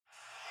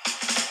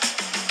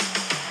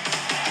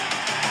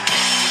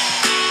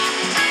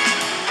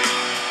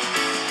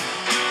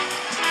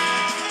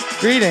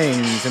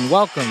Greetings and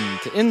welcome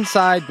to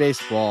Inside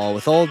Baseball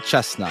with Old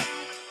Chestnut.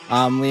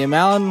 I'm Liam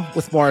Allen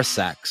with Morris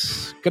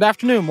Sachs. Good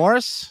afternoon,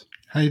 Morris.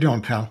 How you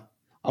doing, pal?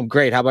 I'm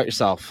great. How about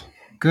yourself?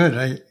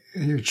 Good.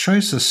 Your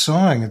choice of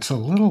song, it's a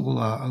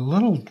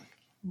little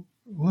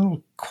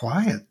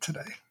quiet today.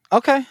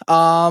 Okay.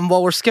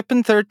 Well, we're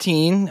skipping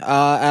 13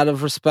 out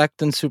of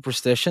respect and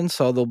superstition,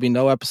 so there'll be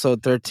no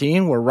episode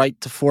 13. We're right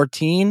to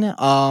 14.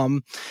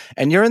 And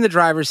you're in the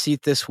driver's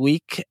seat this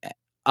week.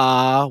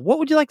 What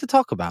would you like to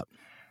talk about?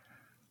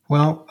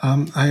 Well,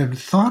 I had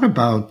thought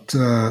about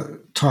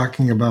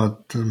talking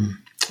about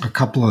a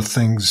couple of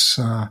things.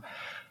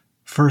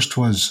 First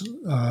was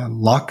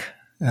luck,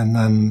 and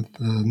then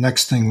the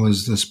next thing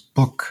was this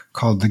book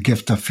called The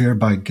Gift of Fear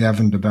by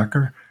Gavin de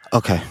Becker.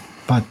 Okay.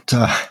 But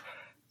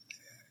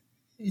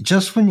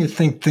just when you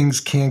think things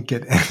can't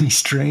get any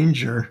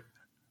stranger,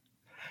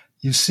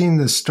 you've seen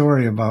this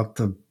story about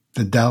the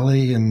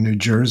deli in New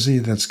Jersey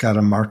that's got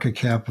a market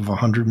cap of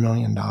 $100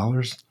 million.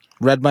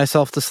 Read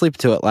myself to sleep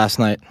to it last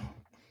night.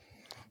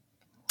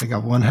 They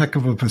got one heck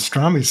of a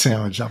pastrami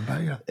sandwich, I'll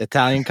bet you.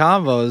 Italian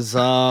combos.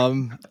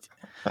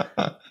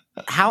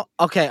 How?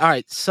 Okay. All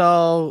right.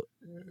 So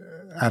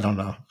I don't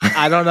know.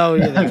 I don't know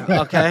either.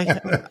 Okay.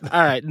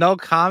 All right. No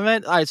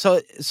comment. All right.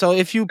 So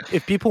if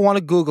people want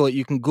to Google it,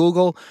 you can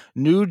Google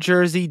New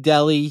Jersey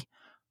deli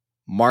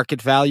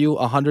market value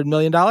 $100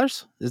 million.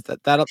 Is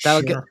that'll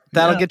Sure.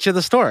 get you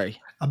the story?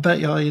 I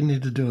bet you all you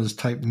need to do is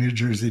type New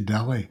Jersey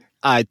deli.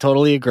 I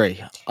totally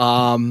agree.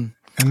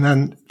 And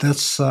then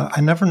that's I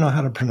never know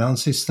how to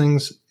pronounce these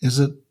things. Is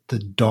it the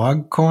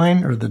dog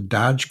coin or the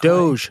Dodge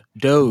coin?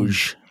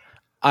 Doge.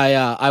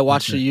 I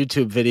watched a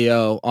YouTube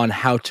video on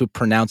how to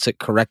pronounce it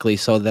correctly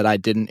so that I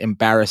didn't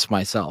embarrass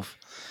myself.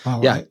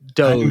 Well, yeah,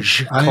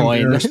 Doge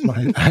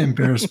coin. I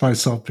embarrassed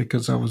myself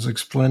because I was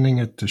explaining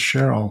it to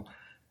Cheryl,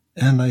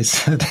 and I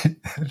said,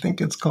 I think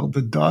it's called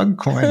the dog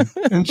coin.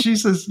 And she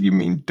says, you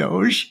mean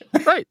Doge?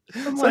 Right.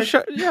 I'm like,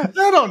 sure, yeah.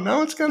 I don't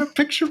know. It's got a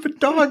picture of a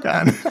dog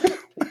on it.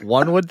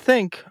 One would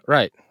think.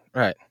 Right.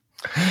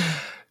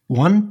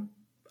 One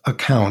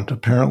account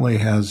apparently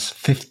has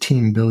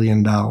 $15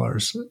 billion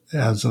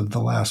as of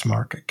the last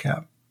market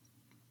cap.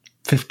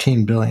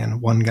 $15 billion,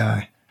 one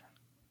guy.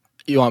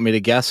 You want me to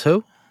guess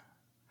who?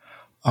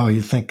 Oh,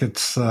 you think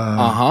it's your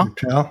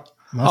pal?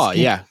 Oh,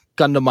 yeah.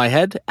 Gun to my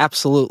head?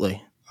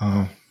 Absolutely.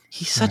 Oh.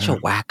 He's such a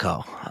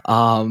wacko.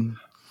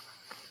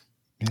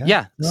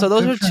 Yeah. So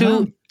those are two.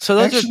 Him. So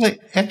those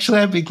actually,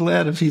 I'd be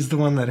glad if he's the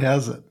one that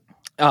has it.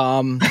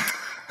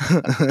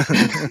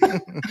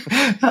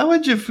 How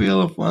would you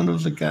feel if one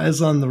of the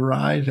guys on the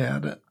ride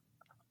had it?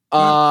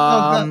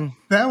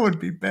 That would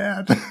be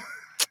bad.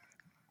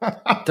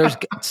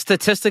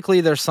 Statistically,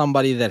 there's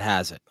somebody that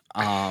has it.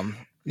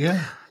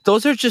 Yeah.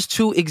 Those are just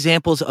two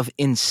examples of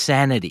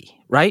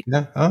insanity, right?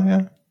 Yeah. Oh,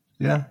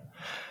 yeah.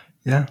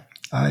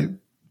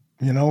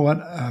 You know what?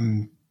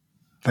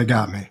 They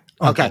got me.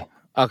 Uncle.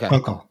 Okay.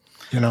 Uncle.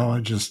 I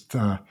just.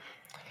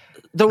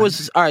 There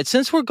was all right.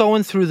 Since we're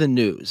going through the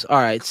news,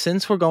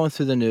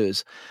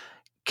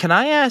 can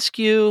I ask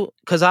you?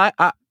 Because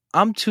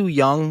I'm too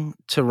young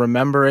to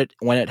remember it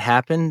when it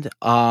happened.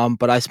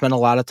 But I spent a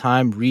lot of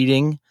time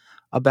reading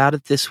about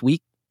it this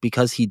week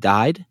because he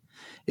died.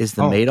 Is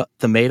the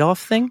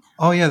Madoff thing?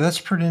 Oh yeah,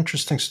 that's a pretty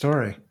interesting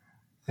story.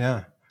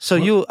 Yeah. So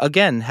you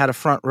again had a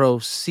front row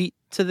seat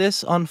to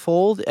this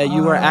unfold.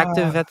 You were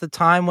active at the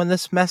time when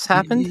this mess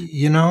happened.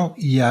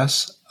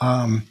 Yes.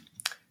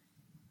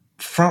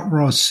 Front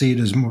row seat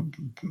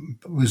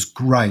was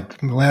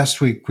right.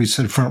 Last week we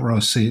said front row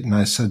seat, and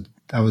I said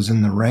I was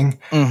in the ring.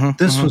 Mm-hmm,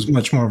 this was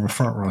much more of a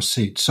front row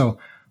seat. So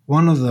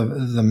one of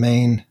the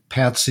main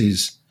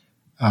patsies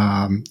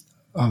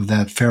of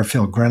that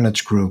Fairfield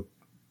Greenwich group,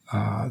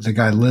 the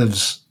guy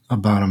lives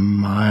about a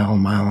mile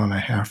and a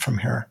half from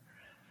here.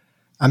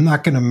 I'm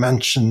not going to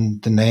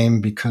mention the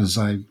name because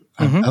I'd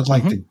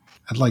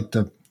like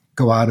to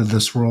go out of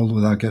this world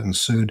without getting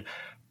sued,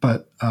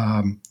 but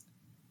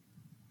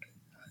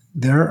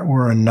there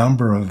were a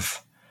number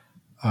of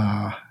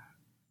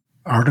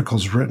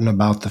articles written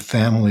about the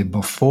family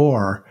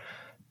before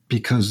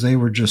because they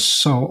were just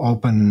so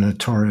open and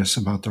notorious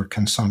about their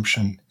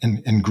consumption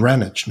in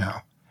Greenwich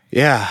now.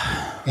 Yeah.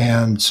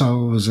 And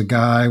so it was a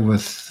guy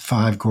with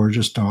 5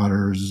 gorgeous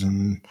daughters,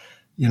 and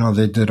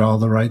they did all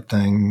the right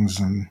things,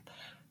 and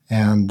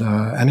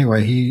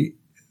anyway, he,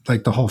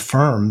 like the whole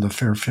firm, the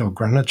Fairfield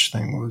Greenwich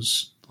thing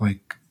was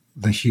like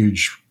the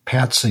huge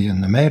patsy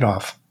in the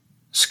Madoff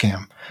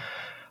scam.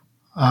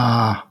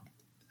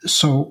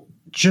 So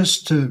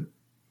just to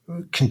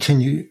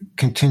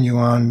continue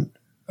on,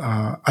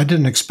 I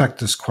didn't expect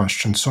this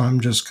question, so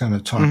I'm just going to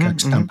talk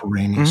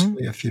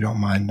extemporaneously, if you don't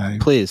mind.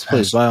 Please,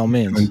 by all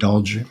means,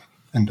 indulge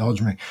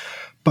me.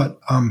 But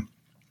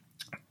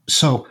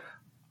so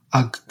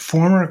a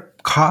former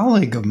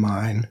colleague of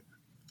mine,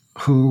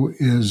 who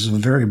is a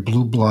very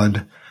blue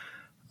blood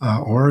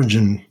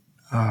origin,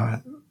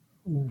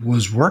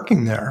 was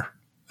working there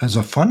as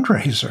a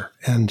fundraiser.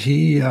 And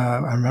he,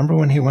 I remember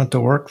when he went to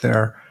work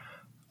there,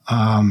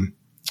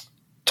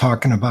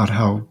 talking about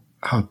how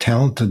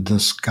talented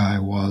this guy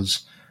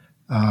was.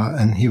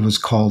 and he was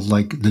called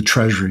like the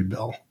Treasury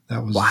Bill.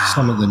 That was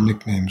some of the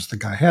nicknames the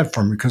guy had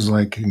for me because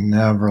like he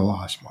never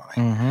lost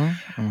money.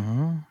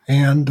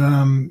 And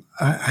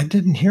I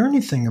didn't hear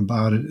anything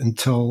about it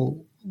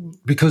until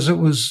because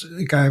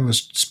the guy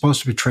was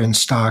supposed to be trading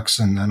stocks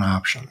and then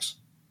options,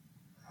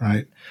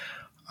 right?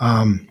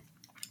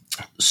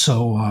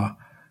 So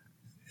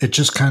it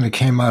just kind of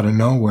came out of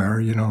nowhere.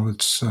 You know,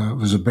 it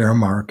was a bear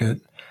market.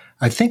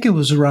 I think it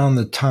was around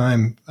the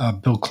time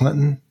Bill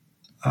Clinton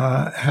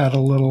had a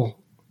little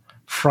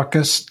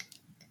fracas.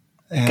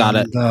 And, Got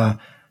it.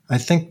 I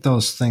think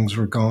those things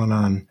were going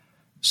on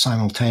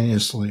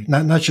simultaneously,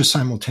 not just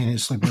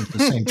simultaneously, but at the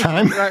same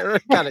time. right.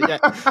 Got it.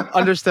 Yeah.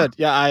 Understood.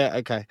 Yeah.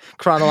 Okay.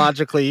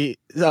 Chronologically.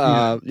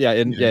 Got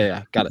it.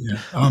 Yeah.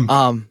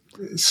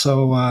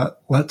 So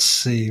let's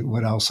see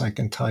what else I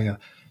can tell you.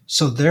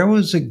 So there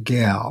was a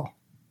gal,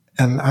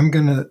 and I'm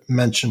going to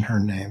mention her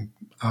name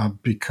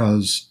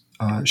because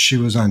she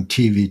was on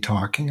TV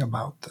talking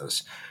about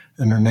this,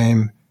 and her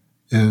name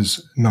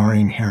is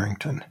Noreen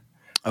Harrington.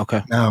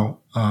 Okay. Now,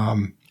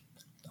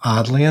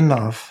 oddly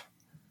enough,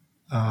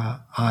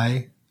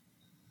 I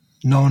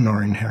know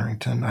Noreen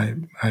Harrington.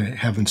 I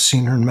haven't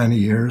seen her in many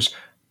years,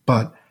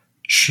 but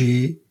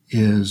she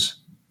is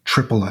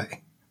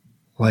AAA.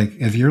 Like,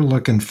 if you're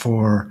looking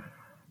for,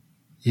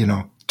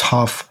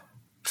 tough,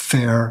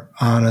 fair,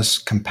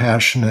 honest,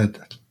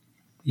 compassionate,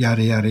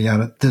 yada yada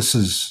yada, this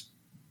is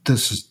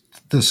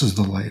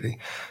the lady.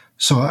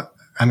 So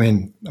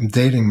I'm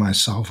dating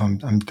myself. I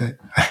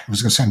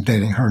was going to say I'm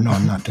dating her. No,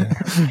 I'm not dating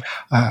her.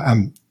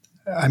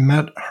 I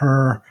met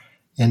her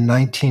in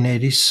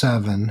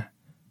 1987.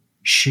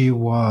 She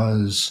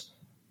was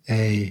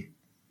a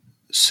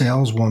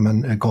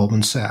saleswoman at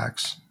Goldman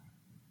Sachs.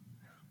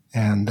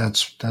 And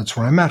that's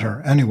where I met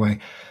her. Anyway,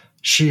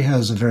 she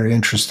has a very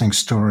interesting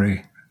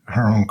story,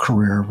 her own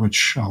career,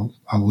 which I'll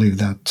leave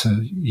that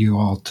to you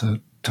all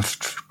to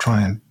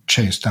try and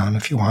chase down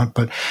if you want.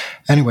 But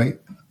anyway,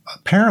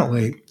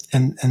 apparently,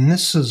 and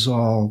this is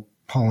all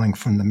pulling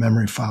from the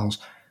memory files,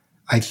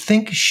 I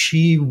think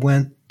she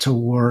went to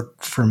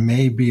work for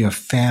maybe a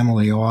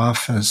family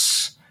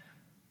office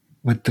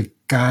with the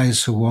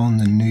guys who own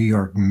the New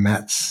York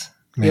Mets.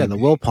 Maybe. Yeah, the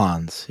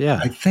Wilpons. Yeah.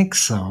 I think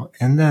so.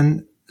 And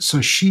then,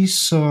 so she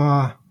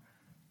saw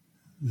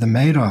the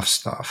Madoff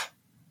stuff,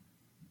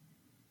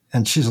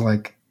 and she's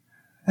like,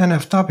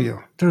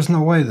 NFW, there's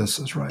no way this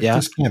is right. Yeah.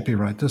 This can't be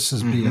right. This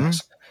is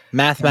BS.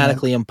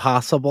 Mathematically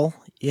impossible.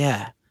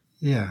 Yeah.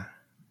 Yeah.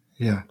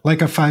 Yeah.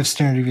 Like a 5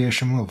 standard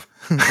deviation move.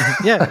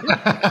 Yeah.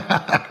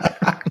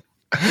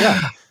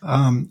 Yeah.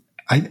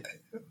 I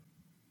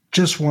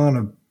just want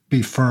to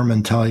be firm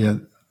and tell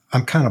you,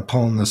 I'm kind of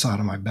pulling this out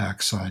of my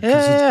backside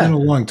because it's been a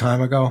long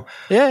time ago.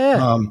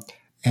 Yeah.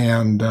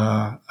 And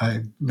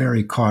I'm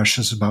very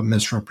cautious about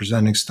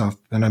misrepresenting stuff.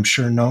 And I'm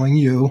sure knowing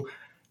you'll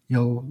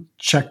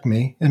check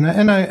me.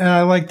 And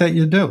I like that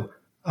you do.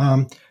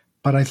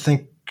 But I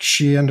think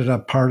she ended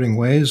up parting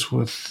ways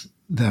with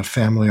that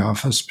family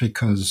office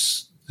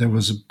because there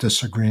was a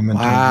disagreement.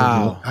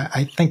 Wow.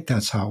 I think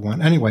that's how it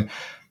went. Anyway,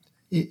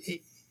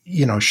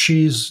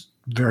 she's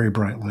a very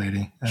bright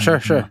lady.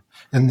 And, sure.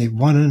 And the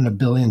 1 in a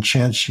billion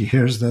chance she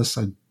hears this,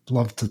 I'd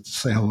love to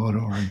say hello to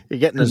her. You're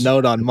getting a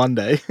note on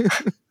Monday.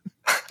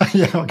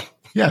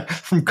 Yeah,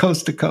 from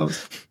coast to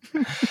coast.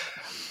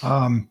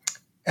 And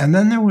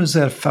then there was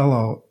that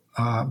fellow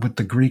with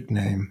the Greek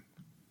name,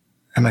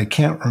 and I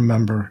can't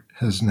remember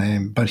his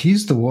name, but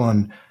he's the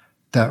one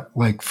that,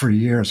 like, for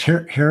years,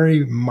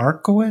 Harry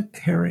Markowitz?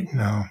 Harry?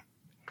 No.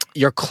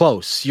 You're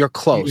close.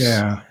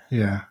 Yeah.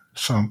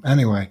 So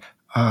anyway,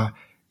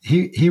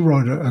 he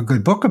wrote a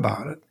good book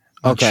about it,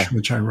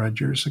 which I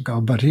read years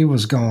ago, but he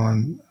was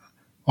going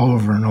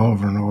over and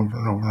over and over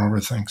and over and over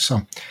things.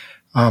 So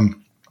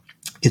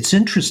it's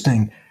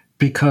interesting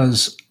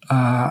because,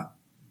 God,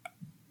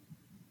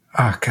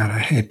 I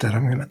hate that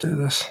I'm going to do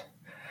this.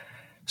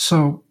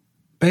 So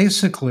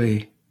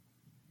basically,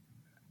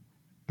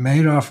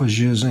 Madoff was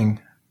using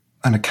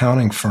an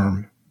accounting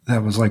firm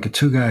that was like a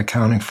 2-guy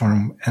accounting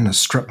firm in a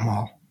strip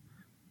mall,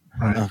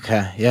 right?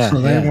 Okay, yeah. So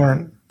they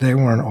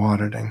weren't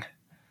auditing;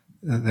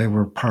 they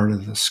were part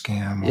of the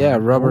scam.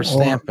 Rubber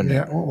stamping.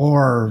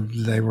 Or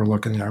they were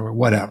looking the other way,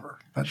 whatever.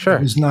 But sure,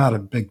 it was not a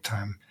big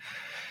time.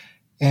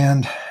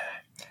 And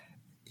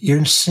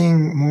you're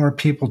seeing more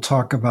people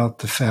talk about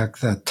the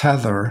fact that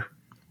Tether.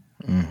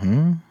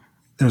 Mm-hmm.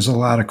 There's a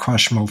lot of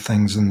questionable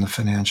things in the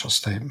financial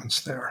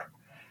statements there,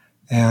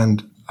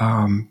 and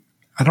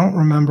I don't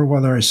remember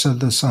whether I said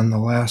this on the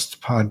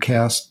last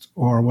podcast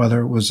or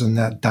whether it was in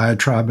that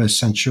diatribe I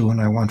sent you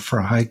when I went for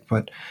a hike.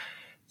 But,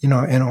 in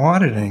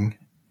auditing,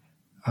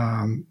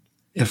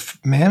 if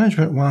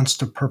management wants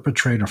to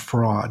perpetrate a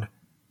fraud,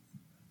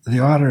 the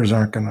auditors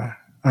aren't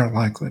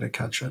likely to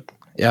catch it.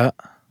 Yeah.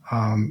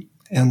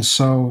 And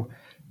so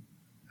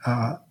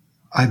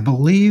I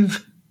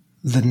believe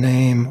the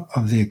name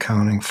of the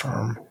accounting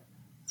firm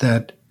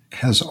that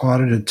has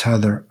audited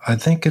Tether, I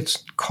think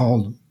it's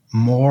called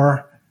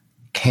Moore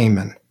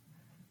Cayman,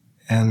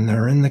 and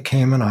they're in the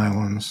Cayman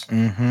Islands.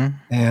 Mm-hmm.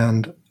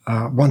 And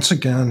once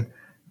again,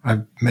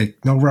 I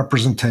make no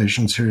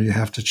representations here. You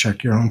have to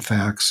check your own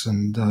facts,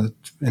 and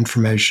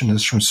information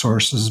is from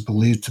sources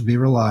believed to be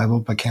reliable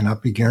but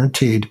cannot be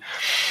guaranteed.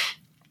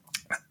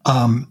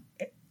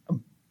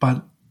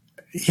 But,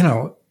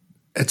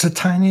 it's a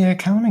tiny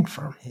accounting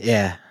firm.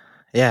 Yeah.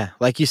 Yeah.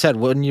 Like you said,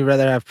 wouldn't you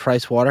rather have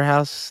Price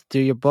Waterhouse do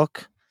your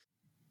book?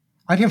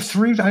 I'd have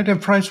three. I'd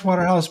have Price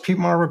Waterhouse, Pete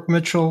Marwick,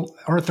 Mitchell,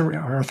 Arthur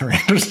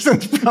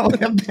Anderson's probably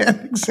a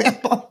bad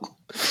example.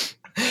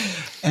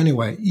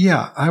 Anyway,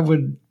 yeah, I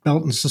would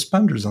belt and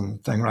suspenders on the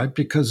thing, right?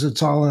 Because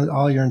it's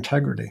all your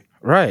integrity.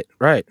 Right.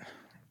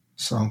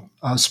 So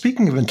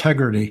speaking of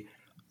integrity,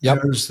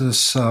 there's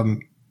this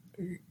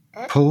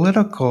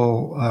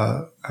political,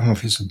 I don't know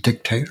if he's a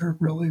dictator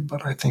really,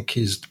 but I think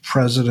he's the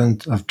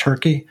president of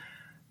Turkey,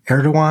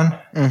 Erdogan.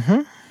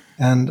 Mm-hmm.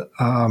 And,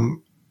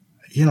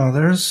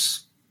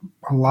 there's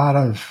a lot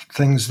of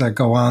things that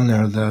go on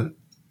there that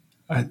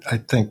I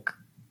think,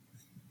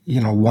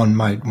 one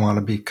might want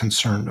to be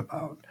concerned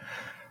about.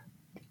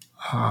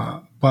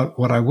 But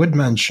what I would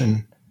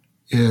mention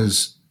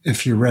is,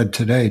 if you read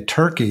today,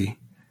 Turkey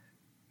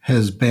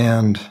has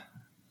banned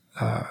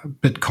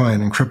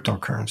Bitcoin and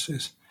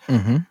cryptocurrencies.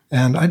 Mm-hmm.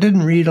 And I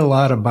didn't read a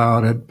lot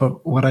about it,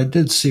 but what I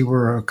did see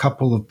were a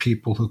couple of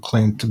people who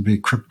claimed to be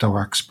crypto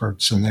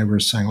experts, and they were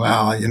saying,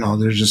 well,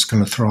 they're just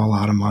going to throw a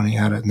lot of money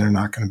at it and they're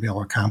not going to be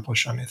able to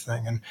accomplish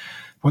anything. And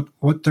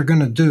what they're going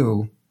to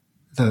do,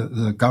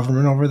 the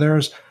government over there,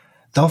 is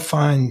they'll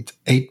find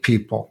 8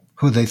 people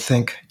who they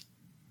think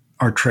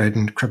are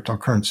trading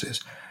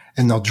cryptocurrencies,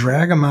 and they'll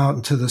drag them out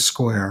into the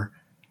square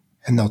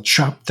and they'll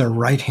chop their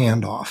right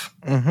hand off.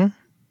 Mm-hmm.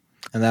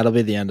 And that'll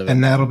be the end of it.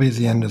 And that'll be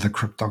the end of the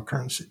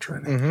cryptocurrency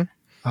trading.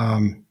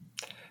 Mm-hmm.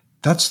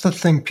 That's the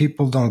thing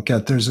people don't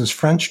get. There's this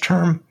French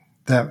term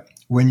that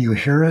when you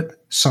hear it,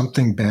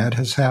 something bad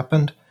has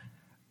happened.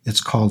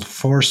 It's called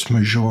force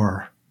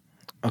majeure.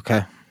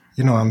 Okay.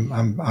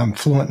 I'm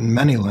fluent in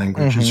many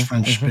languages, Mm-hmm.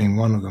 French Mm-hmm. being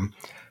one of them.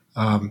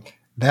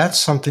 That's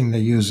something they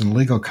use in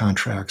legal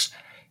contracts.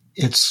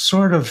 It's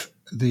sort of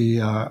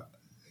the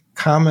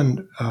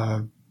common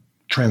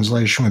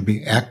translation would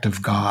be act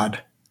of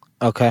God.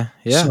 Okay.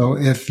 Yeah. So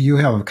if you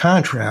have a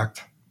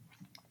contract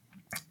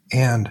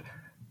and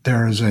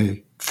there is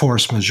a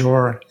force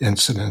majeure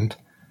incident,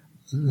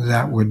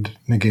 that would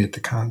negate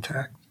the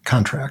contract.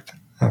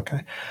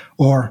 Okay.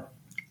 Or,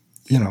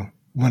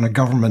 when a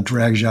government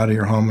drags you out of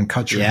your home and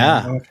cuts your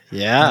hand off.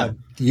 Yeah.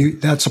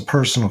 That's a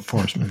personal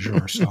force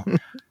majeure. So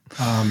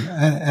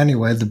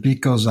anyway, the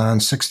beat goes on,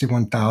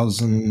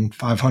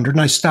 61,500.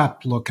 And I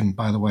stopped looking,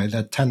 by the way.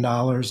 That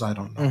 $10, I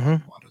don't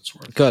know what it's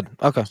worth. Good.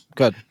 Okay.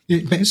 Good.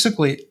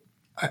 Basically,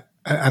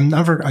 I'm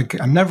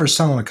never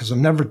selling it because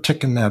I'm never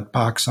ticking that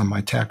box on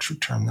my tax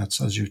return that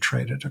says you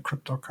traded a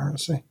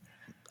cryptocurrency.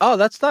 Oh,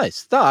 that's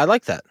nice. No, I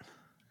like that.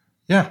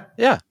 Yeah.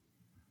 Yeah.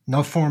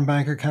 No foreign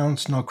bank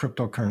accounts, no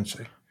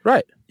cryptocurrency.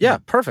 Right. Yeah.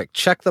 Perfect.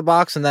 Check the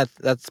box, and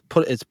it's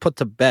put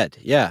to bed.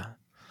 Yeah.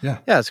 Yeah.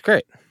 Yeah. It's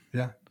great.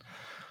 Yeah.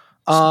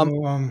 All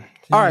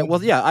right.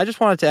 Well, yeah. I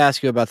just wanted to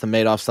ask you about the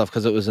Madoff stuff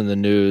because it was in the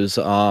news.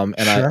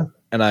 Sure.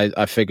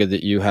 I figured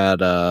that you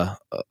had a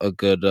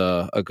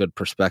good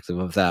perspective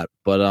of that.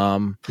 But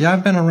yeah,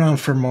 I've been around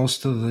for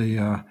most of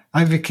the.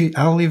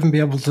 I'll even be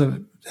able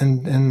to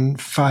in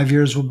 5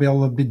 years we'll be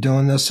able to be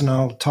doing this, and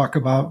I'll talk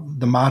about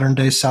the modern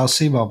day South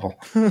Sea bubble.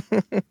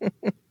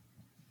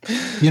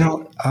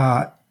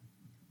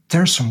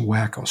 There's some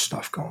wacko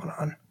stuff going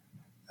on.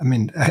 I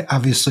mean,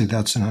 obviously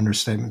that's an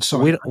understatement. So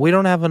we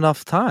don't have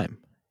enough time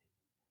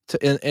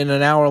in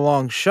an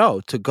hour-long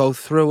show to go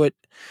through it.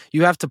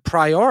 You have to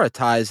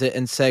prioritize it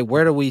and say,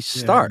 where do we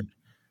start? Yeah.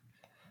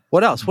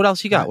 What else? What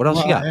else you got?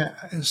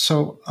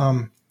 So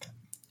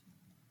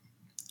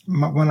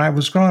when I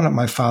was growing up,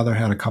 my father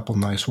had a couple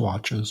nice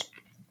watches,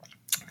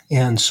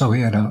 and so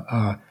he had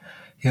a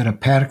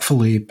Patek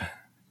Philippe,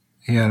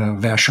 he had a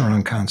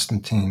Vacheron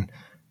Constantin,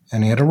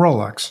 and he had a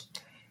Rolex.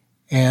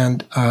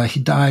 And he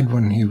died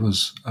when he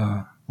was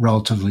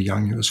relatively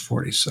young. He was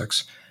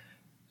 46.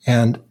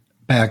 And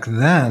back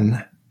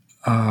then,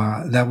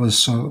 that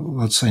was,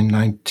 let's say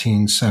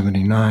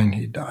 1979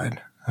 he died.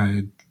 I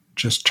had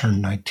just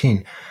turned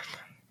 19.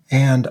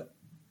 And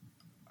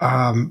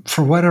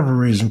for whatever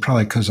reason,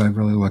 probably because I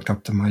really looked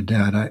up to my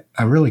dad,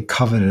 I really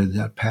coveted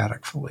that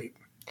Patek Philippe.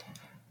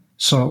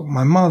 So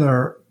my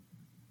mother,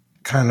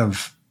 kind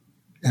of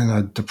in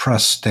a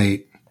depressed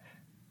state,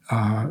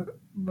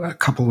 a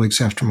couple of weeks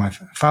after my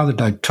father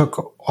died,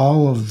 took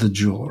all of the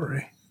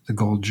jewelry, the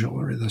gold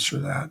jewelry, this or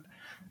that,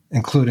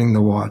 including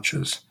the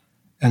watches,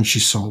 and she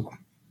sold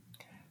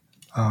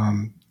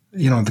them.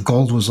 The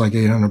gold was like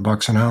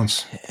 $800 an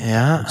ounce,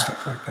 and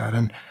stuff like that,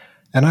 and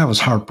I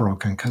was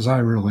heartbroken because I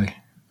really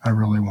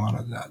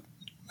wanted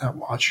that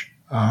watch.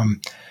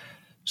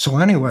 So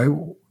anyway,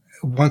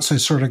 once I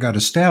sort of got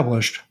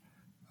established,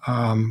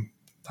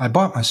 I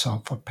bought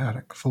myself a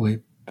Patek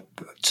Philippe.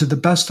 To the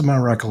best of my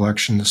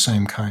recollection, the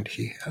same kind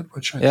he had,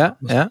 which I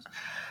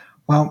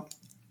Well,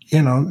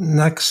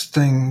 next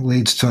thing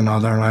leads to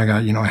another, and I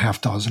got a half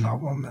dozen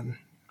of them,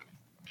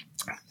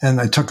 and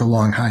I took a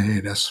long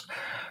hiatus.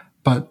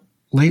 But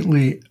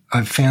lately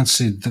I've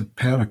fancied the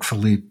Patek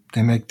Philippe.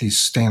 They make these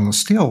stainless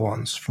steel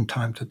ones from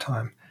time to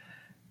time.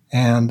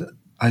 And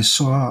I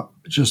saw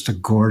just a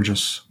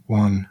gorgeous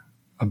one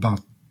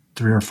about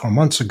 3 or 4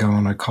 months ago,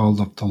 and I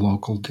called up the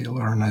local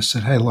dealer and I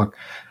said, hey, look,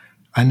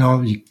 I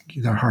know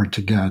they're hard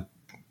to get.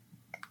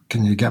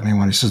 Can you get me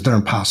one? He says, they're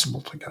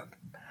impossible to get.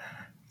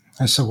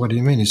 I said, what do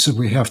you mean? He said,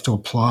 we have to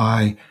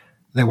apply.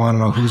 They want to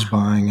know who's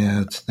buying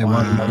it. They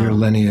want to know your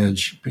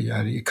lineage.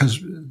 Because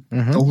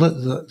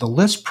the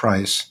list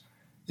price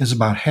is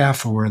about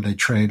half of where they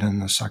trade in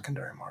the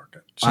secondary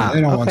market. So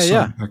they don't want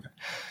some. Okay.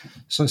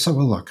 So I said,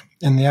 well, look,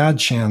 in the odd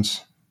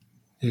chance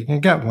you can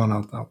get one,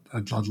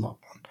 I'd love one.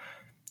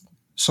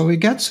 So he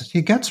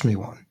gets me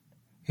one.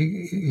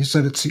 He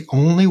said, it's the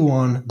only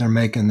one they're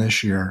making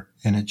this year,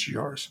 and it's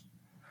yours.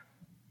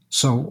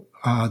 So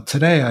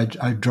today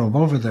I drove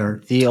over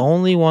there. The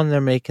only one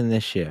they're making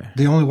this year.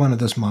 The only one of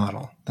this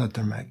model that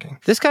they're making.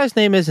 This guy's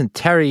name isn't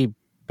Terry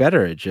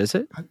Betteridge, is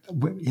it?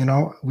 You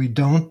know, we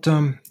don't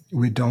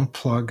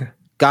plug.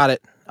 Got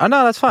it. Oh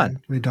no, that's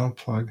fine. We don't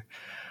plug.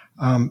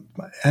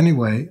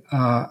 Anyway,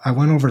 I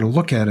went over to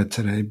look at it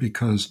today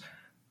because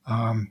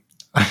I'm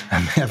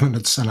having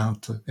it sent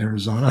out to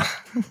Arizona.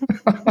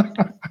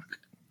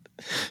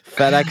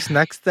 FedEx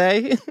next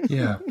day?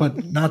 Yeah,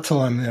 but not till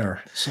I'm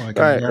there. So I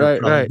can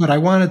right. But I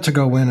wanted to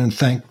go in and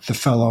thank the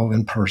fellow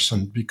in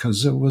person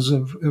because it was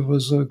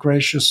a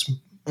gracious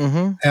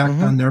act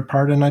on their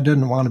part, and I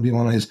didn't want to be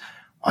one of these,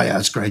 oh yeah,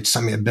 it's great,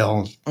 send me a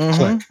bill,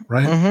 click,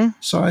 right?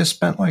 So I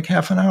spent like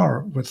half an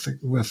hour with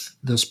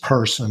this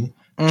person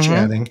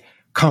chatting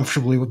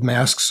comfortably with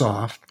masks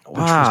off.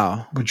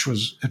 Which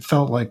was it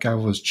felt like I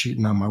was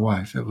cheating on my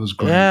wife. It was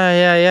great.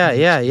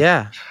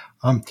 Yeah.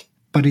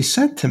 But he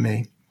said to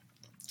me,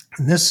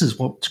 and this is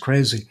what's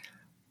crazy,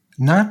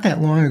 not that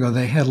long ago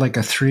they had like a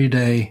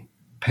 3-day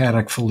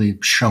Patek Philippe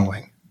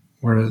showing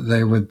where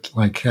they would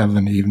like have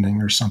an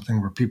evening or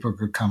something where people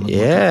could come and look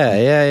at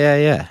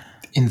them.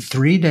 In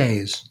 3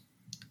 days,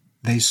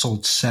 they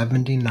sold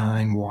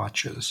 79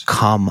 watches.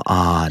 Come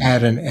on.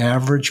 At an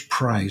average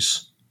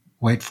price,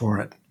 wait for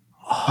it,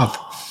 of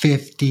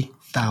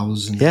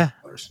 $50,000. Yeah.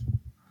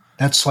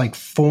 That's like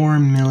 $4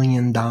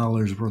 million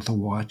worth of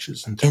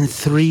watches. In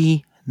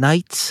 3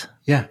 nights?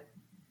 Yeah.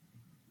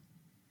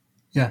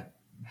 Yeah.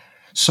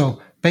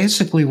 So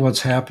basically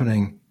what's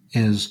happening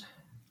is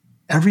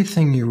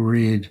everything you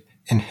read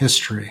in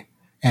history,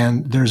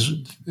 and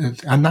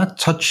I'm not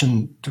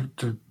touching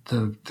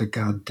the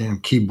goddamn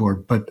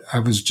keyboard, but I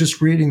was just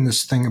reading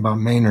this thing about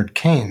Maynard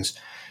Keynes.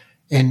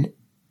 And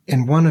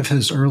in one of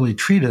his early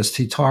treatises,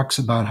 he talks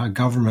about how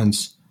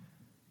governments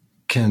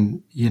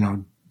can,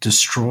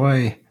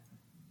 destroy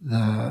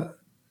the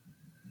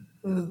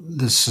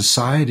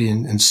society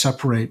and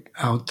separate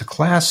out the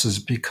classes,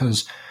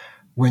 because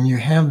when you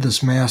have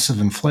this massive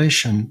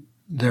inflation,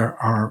 there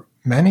are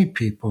many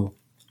people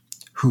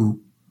who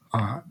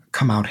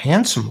come out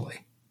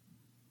handsomely.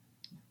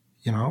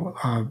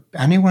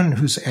 Anyone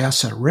who's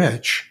asset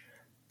rich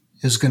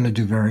is going to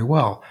do very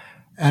well.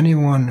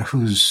 Anyone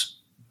who's,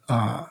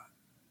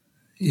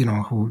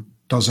 who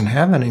doesn't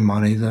have any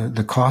money,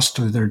 the cost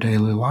of their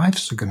daily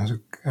lives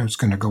is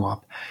going to go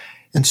up.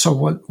 And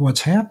so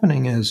what's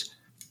happening is,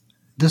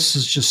 this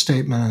is just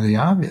statement of the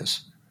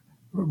obvious.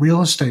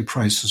 Real estate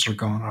prices are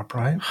going up,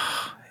 right?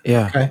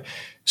 Yeah. Okay.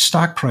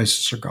 Stock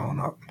prices are going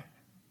up.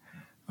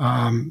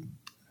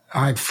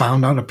 I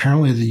found out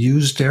apparently the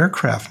used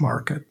aircraft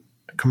market,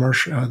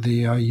 commercial,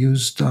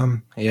 used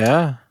private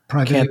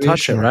can't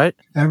touch it, right?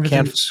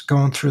 Everything's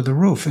going through the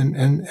roof,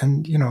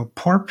 and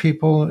poor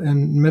people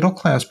and middle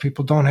class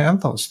people don't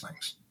have those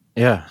things.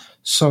 Yeah.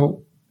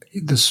 So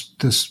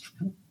this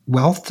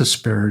wealth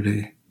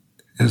disparity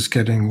is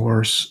getting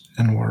worse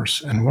and worse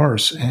and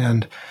worse,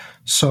 and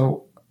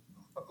so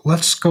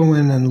let's go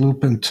in and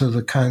loop into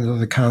the kind of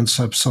the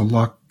concepts of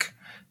luck,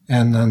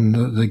 and then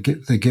the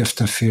gift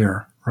of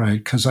fear,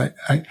 right? Because I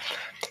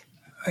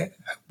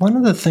one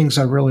of the things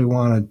I really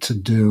wanted to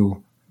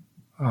do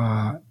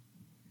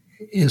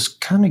is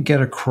kind of get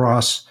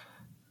across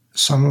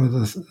some of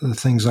the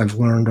things I've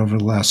learned over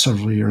the last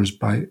several years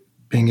by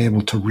being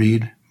able to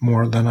read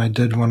more than I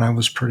did when I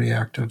was pretty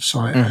active.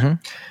 So and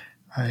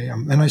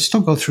I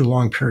still go through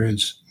long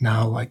periods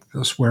now like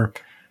this where,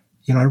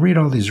 I read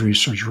all these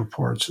research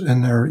reports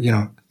and they're,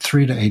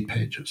 3 to 8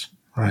 pages,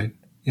 right?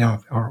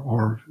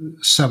 Or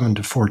 7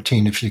 to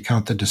 14 if you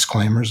count the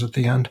disclaimers at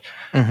the end.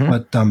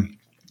 But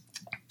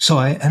so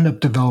I end up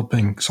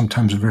developing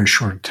sometimes a very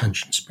short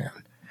attention span.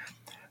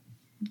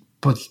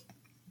 But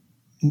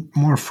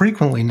more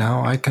frequently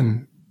now, I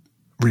can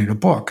read a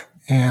book,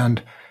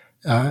 and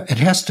it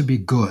has to be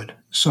good.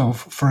 So,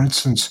 for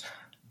instance,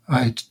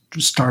 I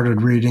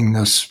started reading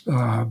this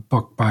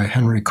book by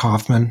Henry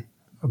Kaufman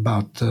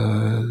about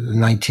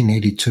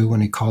 1982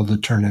 when he called the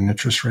turn in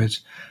interest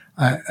rates.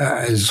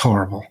 It's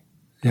horrible.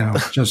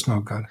 Just no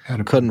good.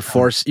 You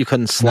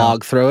couldn't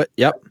slog through it.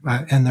 Yep.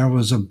 And there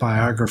was a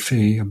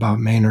biography about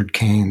Maynard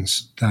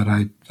Keynes that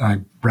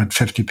I read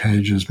 50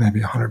 pages, maybe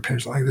 100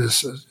 pages. Like,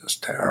 this is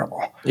just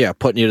terrible. Yeah,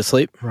 putting you to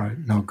sleep. Right.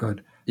 No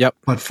good. Yep.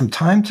 But from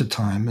time to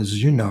time,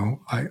 as you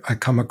know, I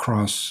come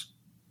across,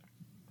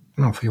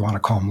 I don't know if you want to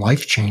call them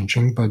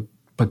life-changing,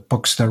 but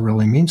books that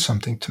really mean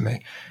something to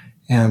me.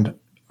 And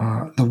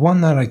the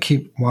one that I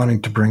keep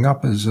wanting to bring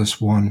up is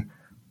this one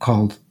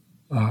called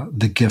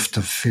The Gift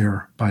of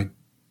Fear by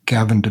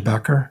Gavin de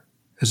Becker.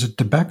 Is it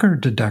de Becker or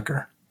de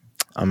Decker?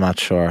 I'm not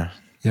sure.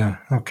 Yeah,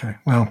 okay.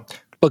 Well,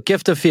 but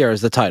Gift of Fear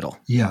is the title.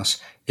 Yes.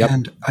 Yep.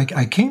 And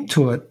I came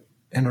to it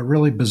in a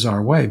really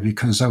bizarre way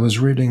because I was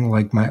reading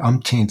like my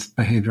umpteenth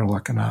behavioral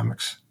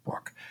economics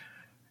book.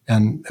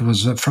 And it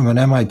was from an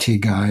MIT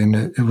guy, and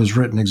it was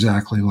written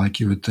exactly like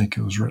you would think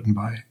it was written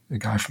by a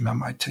guy from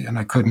MIT, and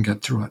I couldn't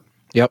get through it.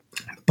 Yep.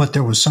 But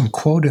there was some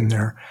quote in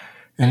there,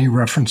 and he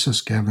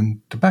references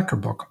Gavin de Becker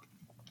book.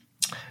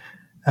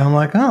 And I'm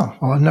like, oh,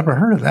 well, I've never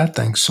heard of that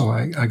thing. So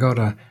I go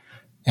to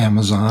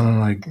Amazon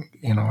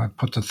and I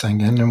put the thing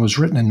in, and it was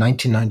written in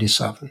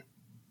 1997.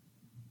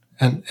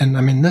 And I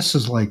mean, this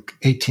is like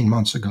 18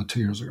 months ago, 2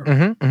 years ago.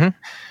 Mm-hmm, mm-hmm.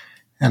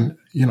 And,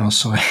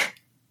 so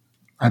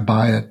I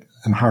buy it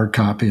in hard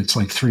copy. It's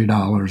like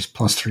 $3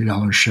 plus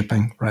 $3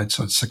 shipping, right?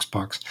 So it's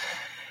 $6.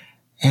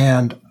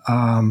 And,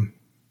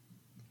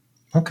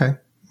 okay,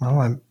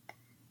 well, I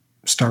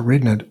start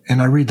reading it,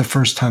 and I read the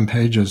first 10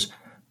 pages,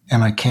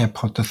 and I can't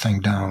put the thing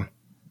down.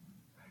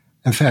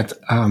 In fact,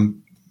 a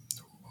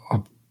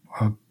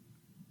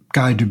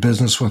guy I do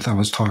business with, I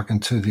was talking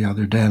to the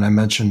other day, and I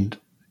mentioned,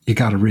 you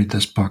got to read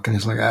this book. And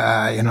he's like,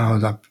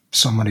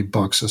 so many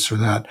books, this or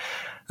that.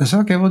 I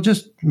said, okay, well,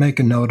 just make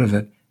a note of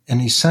it.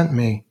 And he sent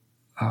me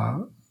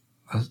a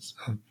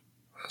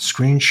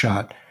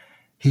screenshot.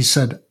 He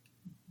said,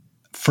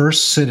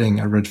 first sitting,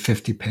 I read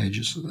 50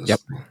 pages of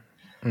this thing.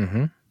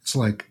 Mm-hmm. It's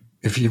like,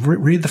 if you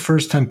read the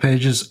first 10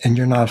 pages and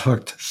you're not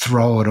hooked,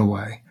 throw it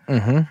away.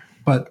 Mm-hmm.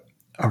 But,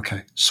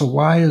 okay, so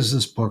why is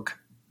this book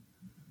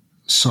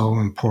so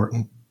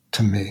important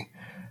to me?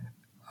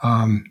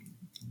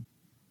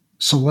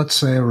 So let's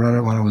say I read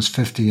it when I was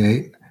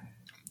 58.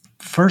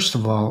 First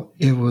of all,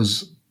 it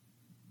was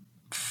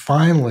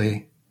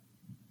finally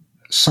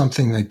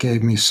something that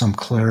gave me some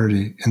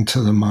clarity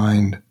into the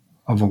mind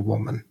of a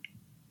woman.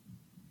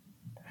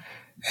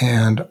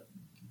 And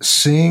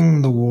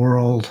seeing the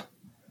world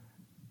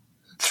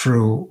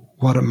through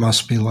what it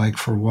must be like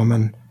for a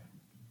woman,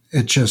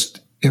 it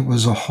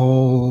was a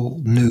whole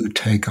new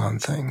take on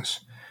things.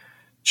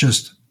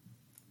 Just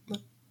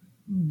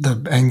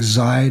the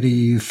anxiety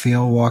you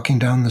feel walking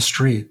down the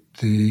street,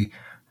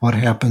 what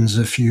happens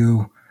if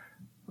you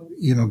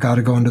got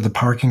to go into the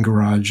parking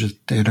garage at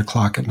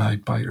 8:00 at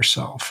night by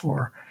yourself,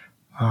 or,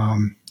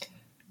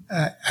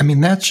 I mean,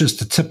 that's just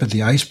the tip of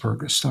the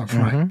iceberg of stuff,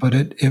 right? Mm-hmm. But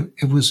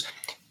it was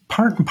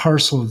part and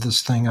parcel of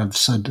this thing I've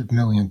said a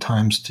million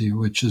times to you,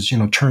 which is,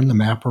 turn the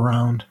map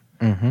around.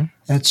 Mm-hmm.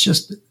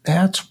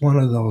 That's one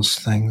of those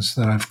things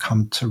that I've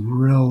come to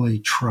really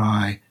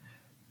try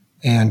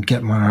and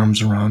get my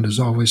arms around, is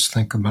always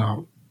think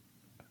about,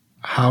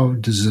 how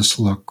does this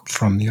look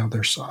from the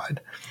other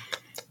side?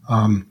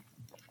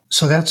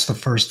 So that's the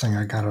first thing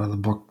I got out of the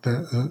book.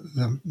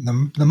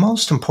 The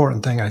most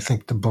important thing I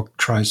think the book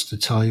tries to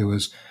tell you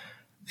is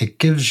it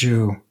gives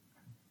you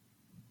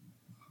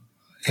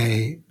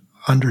a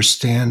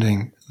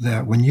understanding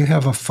that when you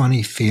have a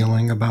funny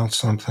feeling about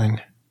something,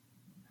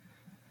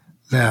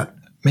 that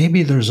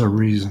maybe there's a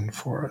reason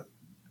for it.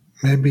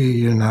 Maybe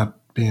you're not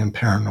being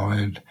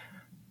paranoid.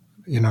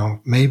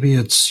 Maybe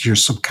it's your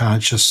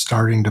subconscious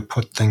starting to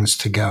put things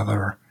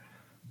together,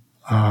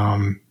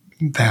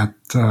 that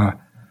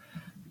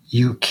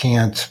you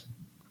can't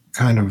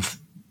kind of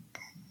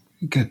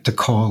get to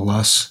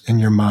coalesce in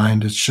your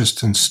mind. It's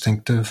just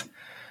instinctive.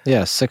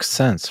 Yeah, sixth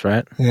sense,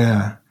 right?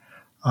 Yeah.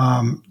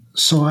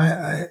 So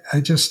I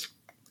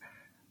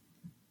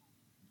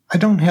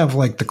don't have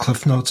like the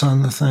Cliff Notes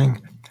on the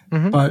thing,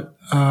 mm-hmm. but,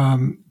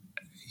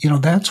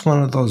 that's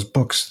one of those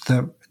books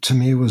that to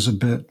me was a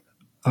bit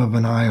of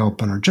an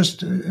eye-opener, just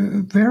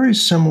very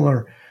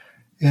similar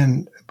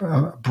in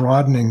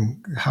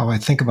broadening how I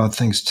think about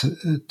things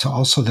to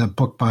also that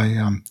book by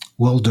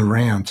Will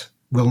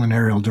and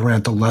Ariel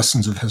Durant, The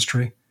Lessons of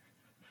History.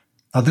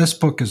 Now, this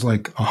book is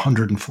like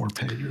 104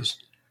 pages.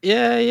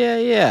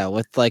 Yeah.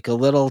 With like a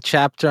little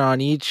chapter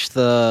on each.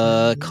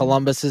 The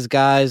Columbus's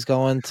guys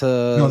going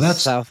to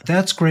South.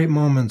 That's Great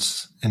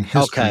Moments in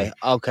History.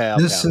 Okay.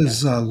 This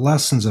is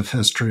lessons of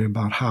history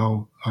about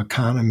how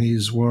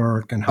economies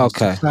work and how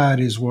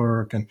societies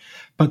work.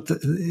 But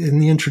in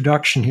the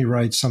introduction, he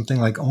writes something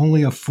like,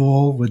 only a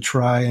fool would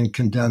try and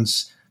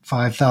condense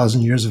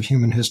 5,000 years of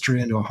human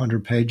history into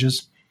 100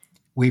 pages.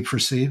 We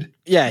proceed.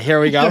 Yeah, here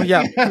we go.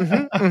 Yeah.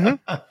 Mm-hmm,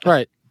 mm-hmm.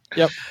 Right.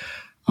 Yep.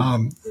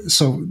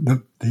 So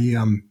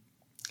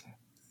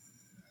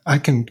I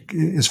can,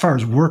 as far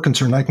as we're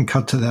concerned, I can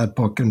cut to that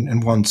book in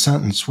one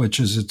sentence, which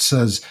is, it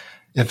says,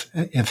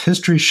 if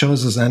history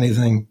shows us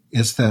anything,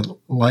 it's that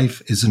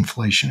life is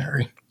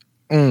inflationary.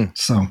 Mm.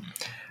 So,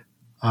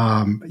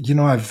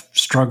 I've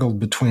struggled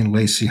between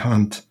Lacey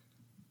Hunt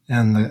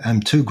and the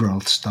M2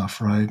 growth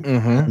stuff, right?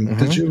 Mm-hmm, mm-hmm.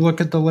 Did you look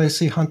at the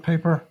Lacey Hunt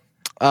paper?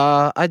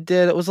 I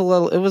did. It was a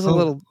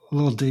little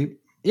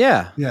deep.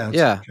 Yeah. Yeah.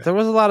 Yeah. Okay. There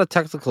was a lot of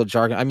technical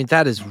jargon. I mean,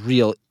 that is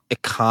real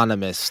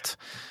economist.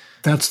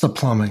 That's the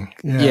plumbing.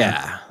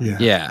 Yeah.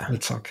 Yeah.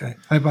 It's okay.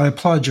 I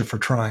applaud you for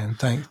trying.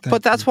 Thank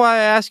But that's you. why I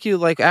ask you,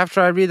 like,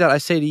 after I read that, I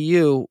say to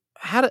you,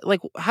 how do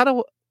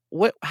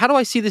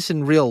I see this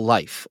in real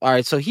life? All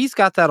right. So he's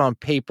got that on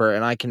paper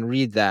and I can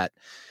read that.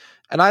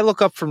 And I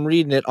look up from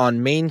reading it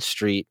on Main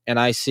Street and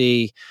I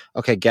see,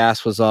 okay,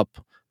 gas was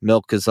up,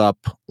 milk is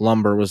up,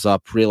 lumber was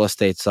up, real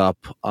estate's up.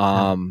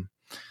 But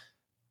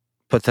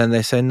then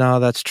they say, no,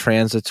 that's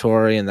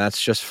transitory and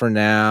that's just for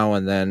now.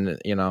 And then,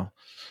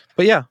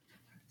 but yeah.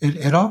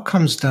 It all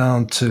comes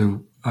down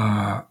to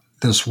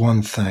this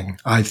one thing,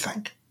 I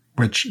think,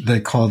 which they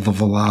call the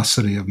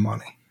velocity of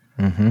money.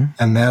 Mm-hmm.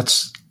 And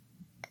that's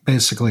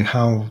basically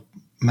how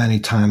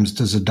many times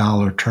does a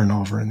dollar turn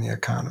over in the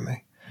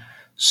economy.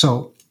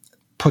 So,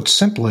 put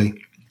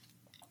simply,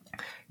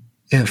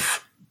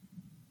 if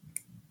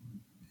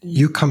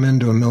you come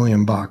into $1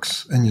 million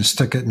and you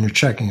stick it in your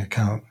checking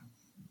account,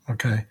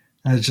 okay,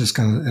 and it just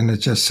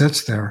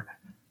sits there,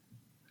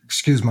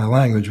 excuse my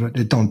language, but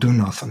it don't do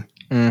nothing.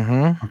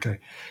 Mm-hmm. Okay.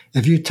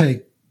 If you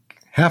take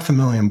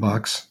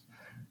 $500,000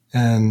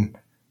 and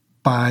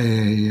buy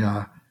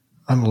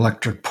an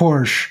electric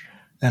Porsche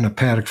and a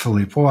Patek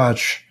Philippe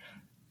watch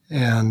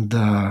and,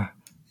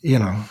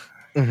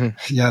 Mm-hmm.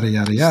 yada,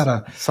 yada,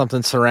 yada.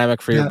 Something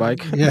ceramic for your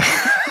bike. Yeah.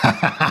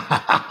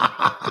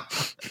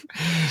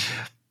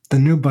 The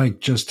new bike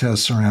just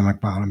has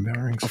ceramic bottom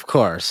bearings. Of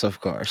course.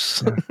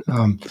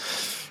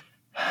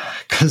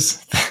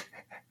 Because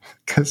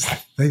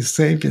they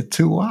save you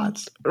 2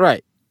 watts.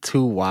 Right.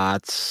 2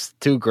 watts,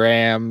 2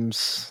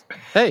 grams.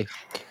 Hey.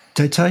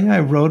 Did I tell you I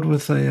rode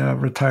with a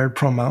retired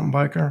pro mountain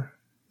biker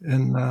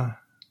in No.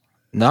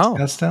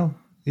 Scottsdale?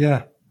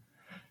 Yeah.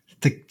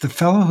 The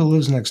fellow who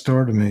lives next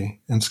door to me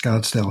in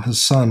Scottsdale, his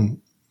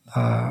son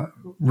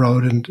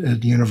rode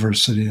at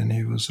university, and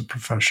he was a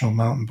professional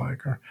mountain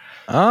biker.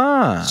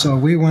 So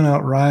we went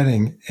out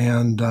riding,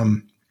 and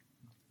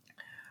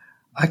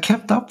I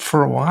kept up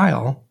for a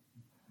while,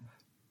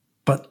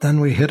 but then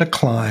we hit a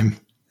climb,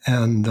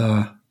 and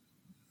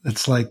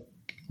it's like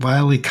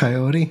Wile E.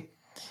 Coyote.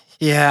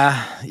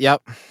 Yeah.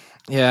 Yep.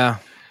 Yeah.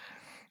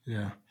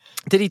 Yeah.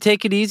 Did he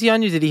take it easy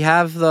on you? Did he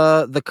have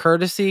the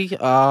courtesy?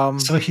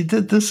 So he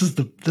did. This is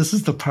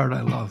the part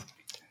I love.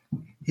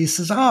 He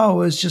says,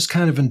 "Oh, it was just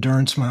kind of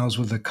endurance miles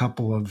with a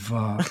couple of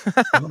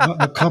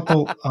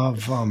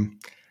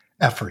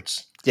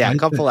efforts." Yeah, right? a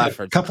couple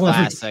efforts.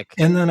 Classic.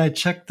 And then I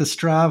checked the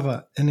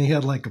Strava, and he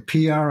had like a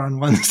PR on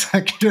 1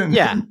 second.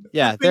 Yeah.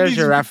 There's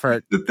your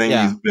effort. The thing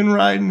he's been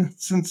riding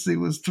since he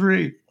was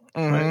 3.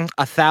 Mm-hmm. Right?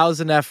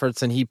 1,000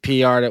 efforts, and he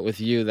PR'd it with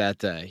you that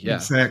day. Yeah,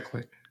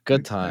 exactly.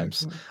 Good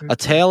times. A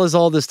tale as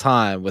old as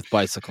time with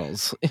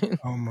bicycles.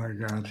 Oh my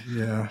God,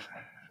 yeah.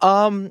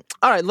 All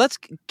right, let's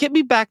get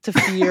me back to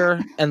fear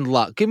and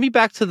luck. Get me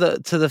back to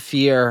the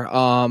fear.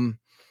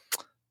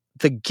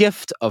 The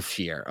gift of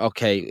fear.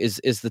 Okay,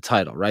 is the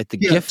title, right? The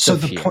gift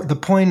of fear. So the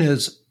point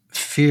is,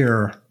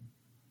 fear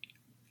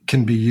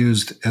can be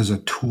used as a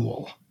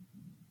tool,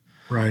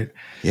 right?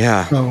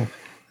 Yeah. So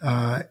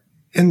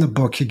in the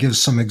book, he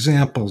gives some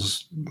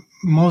examples,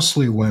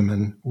 mostly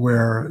women,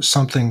 where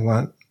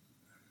something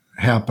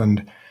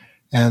happened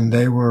and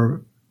they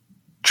were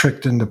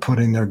tricked into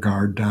putting their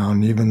guard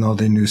down, even though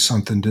they knew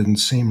something didn't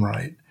seem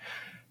right.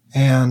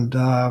 And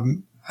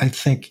I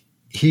think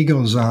he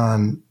goes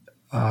on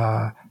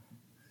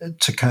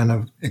to kind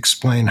of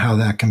explain how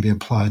that can be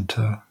applied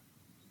to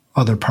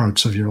other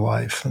parts of your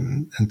life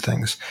and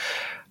things.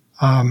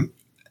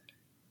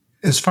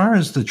 As far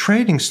as the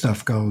trading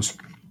stuff goes,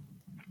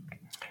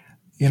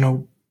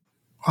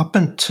 up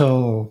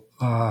until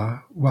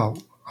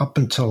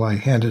I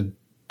handed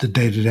the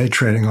day-to-day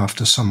trading off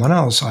to someone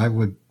else, I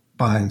would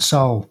buy and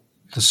sell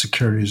the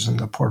securities in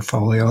the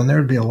portfolio, and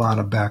there'd be a lot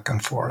of back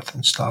and forth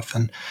and stuff.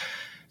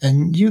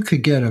 And you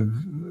could get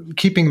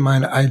keeping in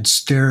mind, I'd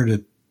stared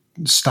at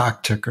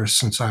stock tickers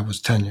since I was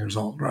 10 years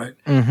old, right?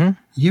 Mm-hmm.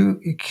 You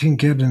can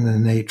get an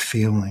innate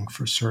feeling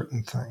for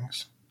certain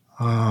things.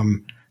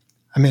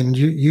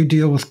 You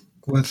deal with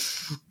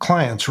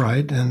clients,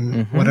 right?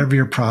 And whatever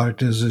your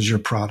product is your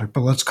product,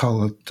 but let's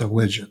call it the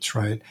widgets,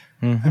 right?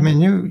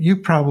 Mm-hmm. You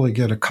probably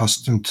get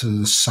accustomed to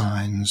the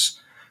signs,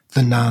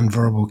 the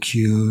nonverbal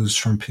cues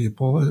from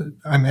people.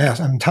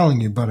 I'm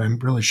telling you, but I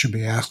really should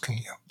be asking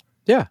you.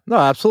 Yeah, no,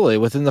 absolutely.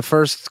 Within the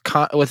first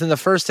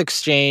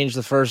exchange,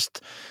 the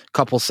first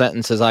couple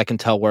sentences, I can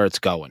tell where it's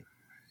going.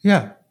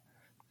 Yeah.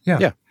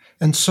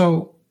 And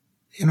so,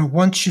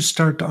 once you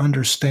start to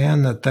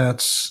understand that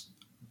that's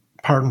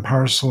part and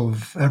parcel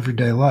of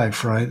everyday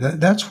life, right?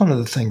 That's one of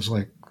the things,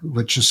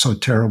 which is so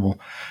terrible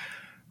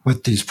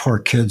with these poor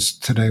kids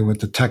today with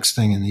the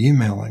texting and the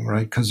emailing,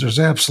 right? Because there's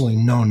absolutely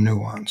no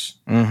nuance.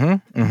 Mm-hmm.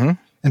 Mm-hmm.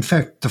 In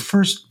fact, the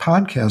first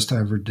podcast I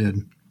ever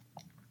did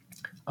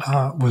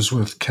was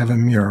with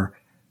Kevin Muir,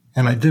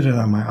 and I did it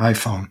on my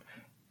iPhone.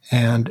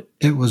 And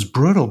it was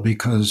brutal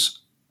because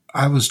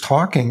I was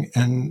talking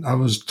into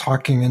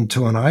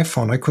an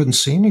iPhone. I couldn't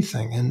see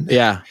anything.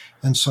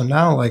 And so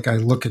now, I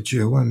look at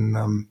you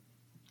and,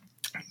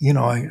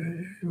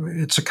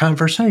 it's a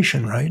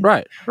conversation, right?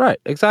 Right,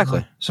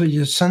 exactly. So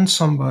you send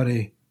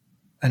somebody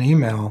an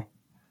email,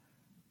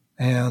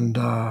 and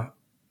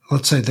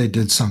let's say they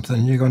did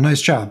something. You go,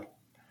 nice job.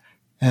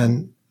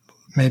 And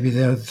maybe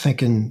they're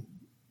thinking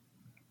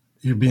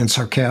you're being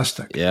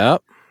sarcastic.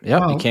 Yep.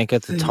 Well, you can't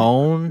get the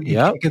tone. You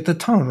can't get the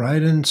tone,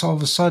 right? And so all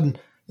of a sudden,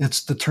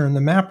 it's to turn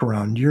the map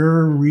around.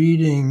 You're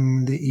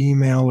reading the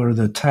email or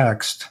the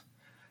text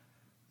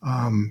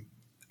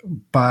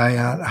by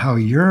how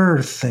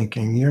you're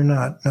thinking. You're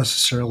not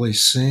necessarily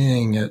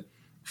seeing it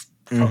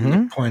from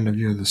the point of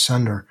view of the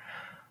sender.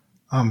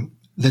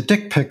 The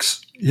dick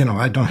pics,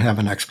 I don't have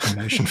an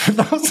explanation for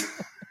those.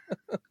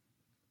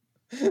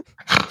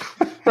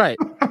 Right.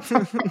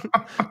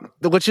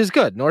 Which is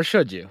good, nor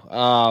should you.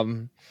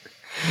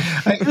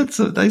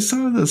 I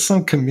saw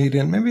some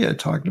comedian, maybe I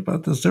talked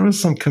about this. There was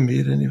some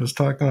comedian, he was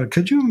talking about,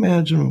 could you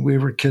imagine when we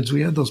were kids,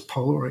 we had those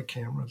Polaroid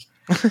cameras.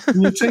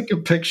 And you take a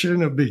picture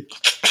and it'd be...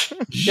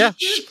 Yeah.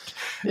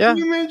 Can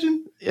you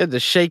imagine? Yeah, to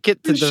shake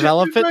it, to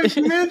develop it. Right.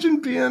 Imagine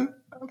being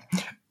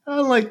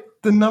like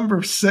the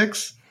number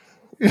 6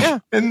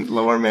 in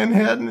Lower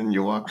Manhattan, and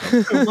you walk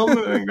up to a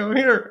woman and go,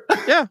 here.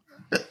 Yeah.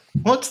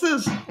 What's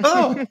this?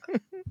 Oh.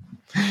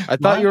 I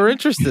thought you were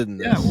interested in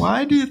this. Yeah,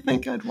 why do you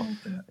think I'd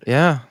want that?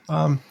 Yeah.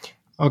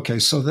 Okay,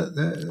 so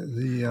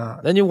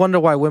then you wonder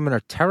why women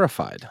are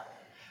terrified.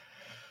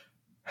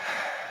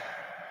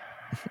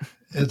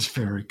 It's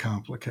very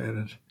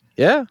complicated.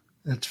 Yeah.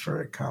 It's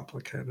very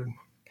complicated.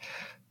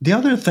 The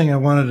other thing I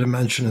wanted to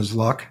mention is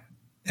luck.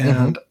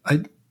 And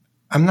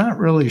I'm not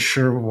really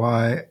sure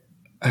why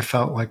I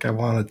felt like I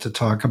wanted to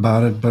talk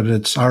about it, but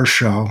it's our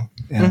show.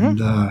 And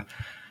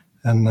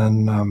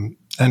then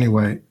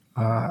anyway,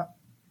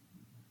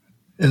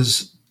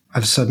 as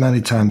I've said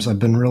many times, I've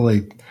been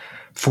really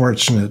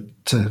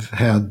fortunate to have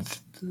had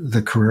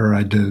the career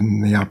I did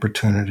and the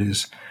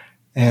opportunities.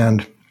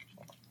 And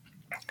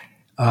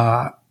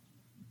I'll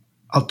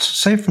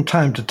say from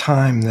time to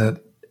time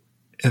that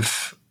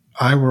if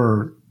I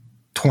were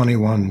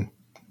 21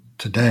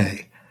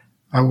 today,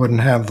 I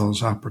wouldn't have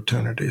those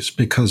opportunities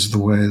because of the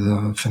way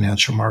the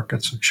financial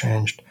markets have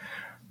changed.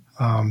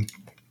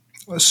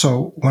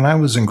 So when I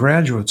was in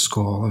graduate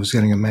school, I was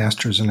getting a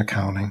master's in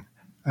accounting.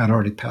 I'd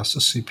already passed the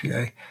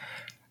CPA.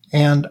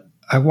 And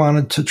I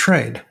wanted to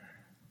trade.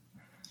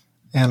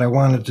 And I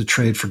wanted to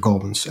trade for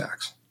Goldman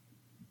Sachs.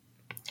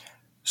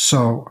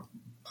 So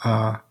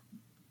I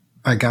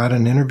got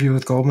an interview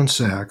with Goldman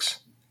Sachs,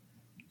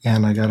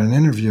 and I got an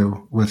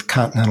interview with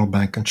Continental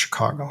Bank in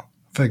Chicago.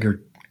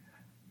 Figured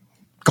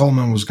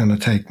Goldman was going to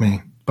take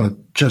me,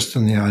 but just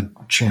in the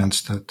odd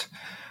chance that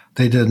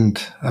they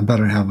didn't, I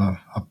better have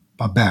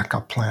a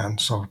backup plan.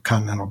 So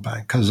Continental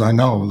Bank, because I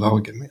know they'll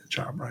give me a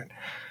job, right?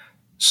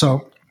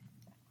 So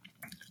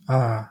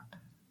the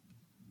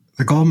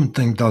Goldman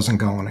thing doesn't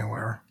go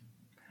anywhere.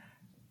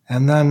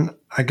 And then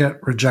I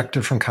get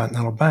rejected from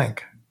Continental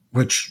Bank,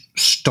 which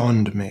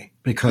stunned me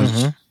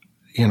because,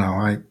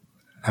 I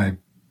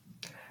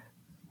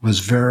was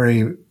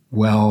very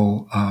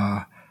well,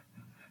 I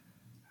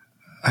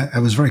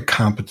was very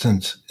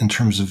competent in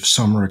terms of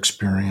summer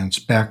experience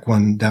back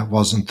when that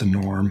wasn't the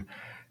norm.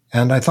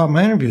 And I thought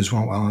my interviews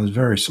went well. I was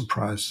very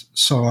surprised.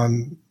 So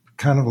I'm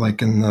kind of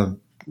like in the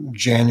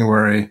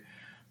January,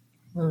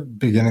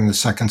 beginning the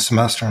second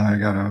semester, and I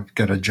got to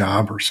get a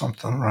job or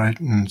something, right?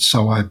 And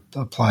so I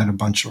applied a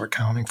bunch of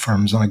accounting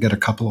firms, and I get a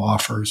couple of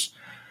offers.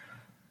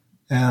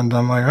 And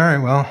I'm like, all right,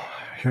 well,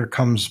 here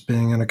comes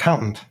being an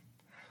accountant.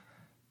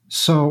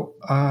 So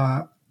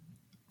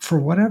for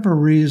whatever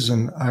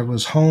reason, I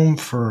was home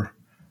for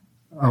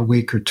a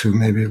week or two.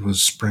 Maybe it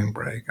was spring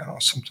break,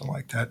 something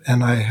like that.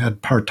 And I had a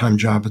part-time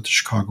job at the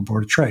Chicago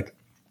Board of Trade.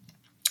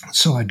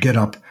 So I'd get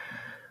up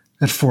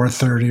at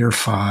 4:30 or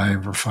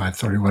 5 or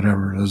 5:30,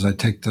 whatever it is. I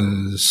take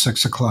the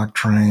 6 o'clock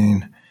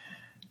train.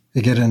 I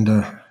get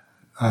into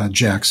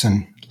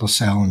Jackson,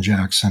 LaSalle and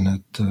Jackson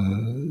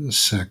at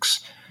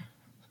 6.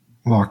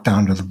 Walk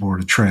down to the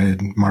Board of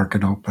Trade,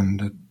 market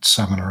opened at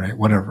 7 or 8,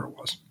 whatever it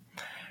was.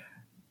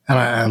 And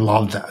I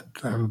loved that.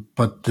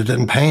 But it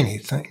didn't pay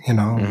anything,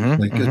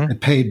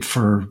 It paid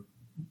for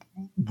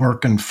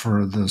working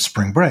for the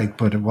spring break,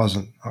 but it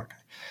wasn't. Okay.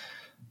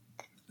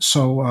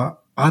 So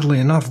oddly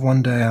enough,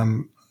 one day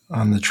I'm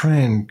on the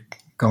train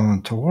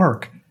going to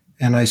work,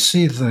 and I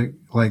see the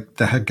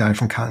head guy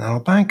from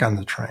Continental Bank on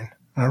the train,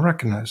 and I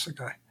recognize the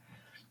guy.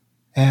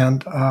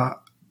 And I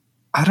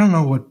don't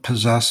know what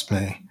possessed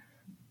me,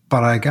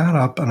 but I got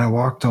up and I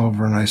walked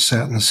over and I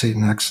sat in the seat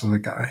next to the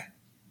guy,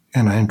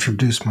 and I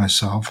introduced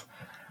myself.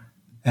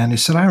 And he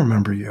said, I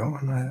remember you.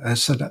 And I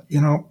said,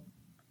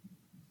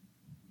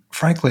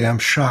 frankly, I'm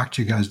shocked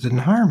you guys didn't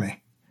hire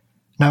me.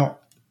 Now,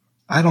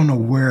 I don't know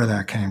where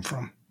that came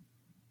from.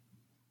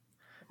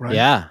 Right?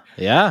 Yeah.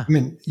 I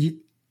mean,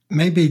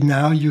 maybe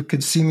now you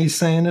could see me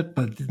saying it,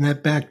 but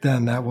back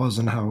then that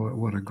wasn't how it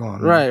would have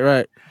gone.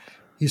 Right.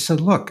 He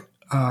said, look,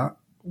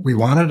 we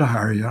wanted to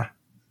hire you.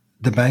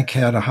 The bank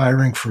had a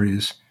hiring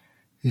freeze.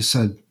 He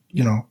said,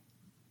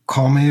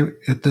 call me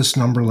at this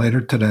number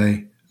later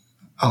today.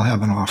 I'll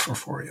have an offer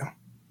for you.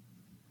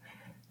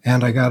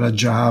 And I got a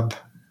job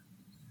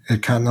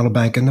at Continental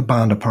Bank in the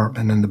bond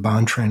department in the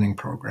bond training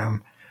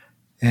program.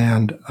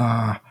 And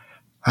I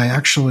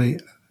actually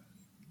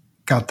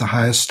got the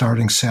highest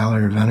starting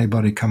salary of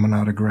anybody coming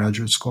out of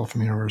graduate school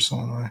from University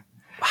of Illinois.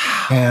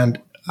 Wow.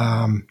 And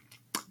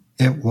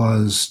it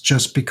was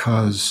just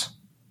because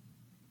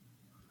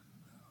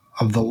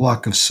of the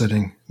luck of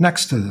sitting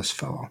next to this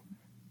fellow.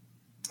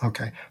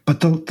 Okay.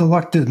 But the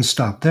luck didn't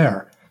stop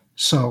there.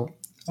 So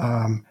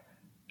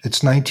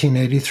it's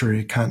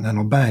 1983,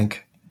 Continental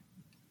Bank.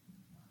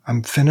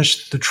 I'm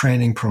finished the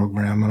training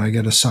program and I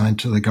get assigned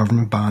to the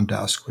government bond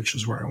desk, which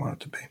is where I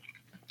wanted to be.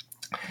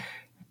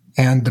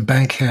 And the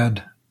bank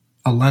had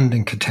a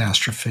lending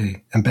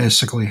catastrophe and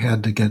basically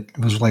had to it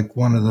was like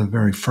one of the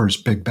very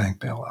first big bank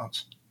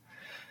bailouts.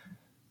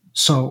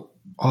 So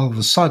all of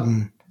a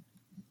sudden,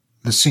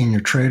 the senior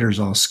traders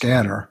all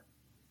scatter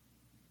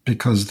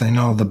because they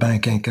know the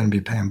bank ain't going to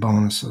be paying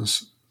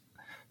bonuses.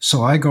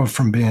 So I go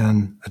from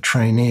being a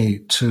trainee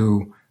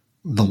to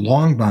the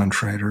long bond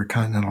trader at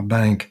Continental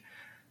Bank.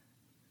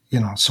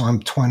 So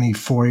I'm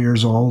 24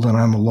 years old and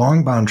I'm a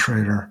long bond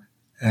trader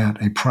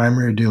at a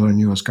primary dealer in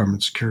U.S.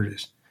 government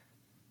securities.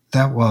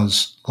 That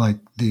was like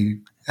the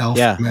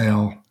alpha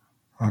male,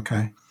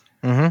 okay?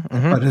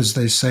 But as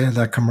they say in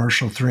that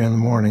commercial, 3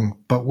 a.m,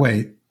 but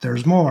wait,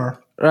 there's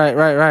more.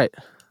 Right.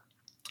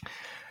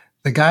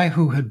 The guy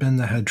who had been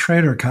the head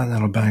trader at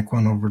Continental Bank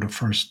went over to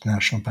First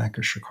National Bank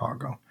of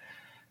Chicago.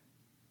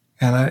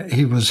 And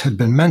he had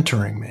been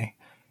mentoring me.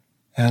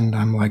 And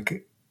I'm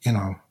like,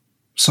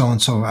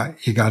 so-and-so,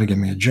 you got to give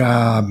me a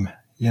job.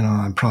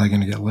 I'm probably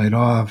going to get laid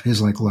off.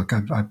 He's like, look,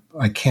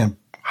 I can't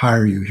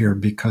hire you here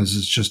because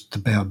it's just the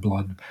bad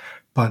blood.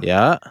 But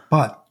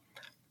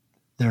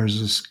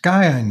there's this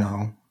guy I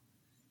know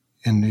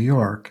in New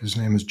York. His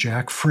name is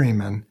Jack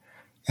Freeman,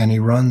 and he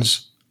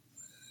runs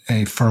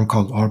a firm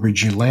called Aubrey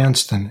G.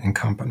 Lanston and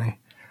Company.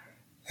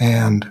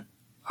 And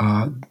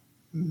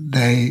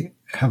they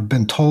have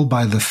been told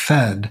by the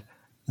Fed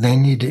they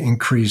need to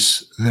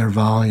increase their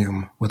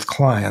volume with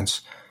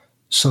clients,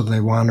 so they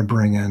want to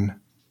bring in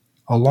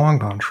a long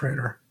bond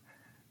trader.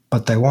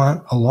 But they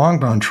want a long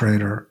bond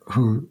trader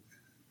who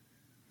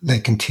they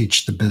can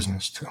teach the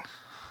business to.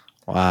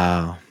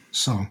 Wow.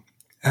 So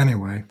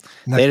anyway.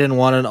 They didn't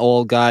want an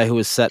old guy who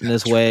was set in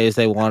his ways.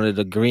 They wanted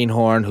a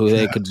greenhorn who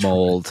they could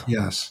mold. Right.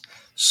 Yes.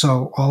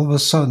 So all of a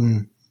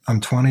sudden, I'm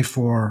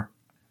 24.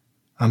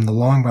 I'm the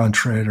long bond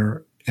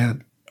trader at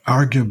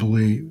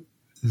arguably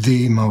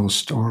the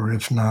most, or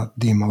if not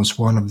the most,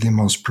 one of the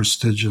most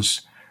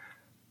prestigious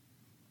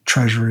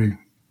treasury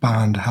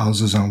bond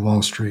houses on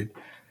Wall Street.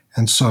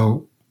 And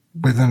so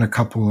within a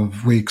couple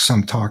of weeks,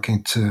 I'm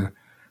talking to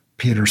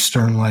Peter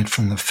Sternlight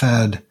from the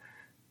Fed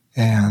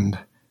and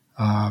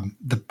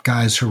the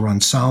guys who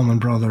run Salomon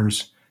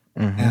Brothers.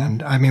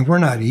 And I mean, we're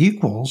not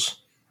equals.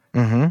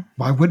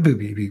 Why would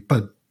we be?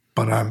 But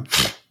I'm...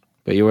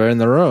 But you were in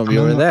the room.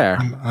 You were there.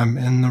 I'm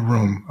in the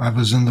room. I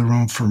was in the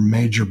room for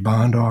major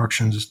bond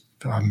auctions.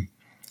 I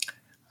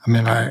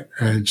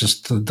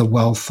just the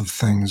wealth of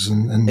things.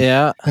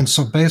 And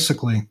so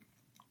basically,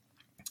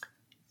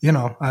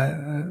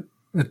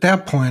 at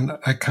that point,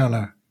 I kind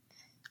of,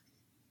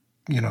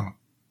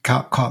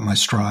 caught my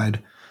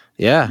stride.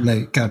 Yeah. And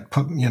they got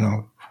put,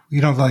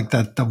 like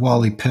the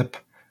Wally Pip.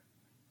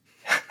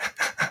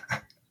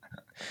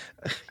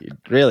 You're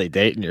really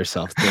dating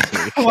yourself this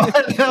week. Well,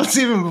 that was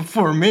even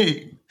before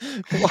me.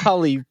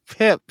 Wally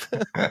Pip.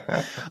 All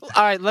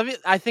right,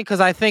 I think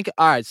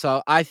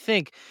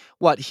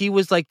what, he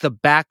was like the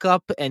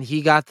backup and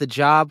he got the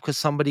job because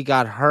somebody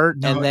got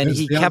hurt and then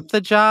he kept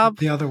the job?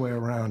 The other way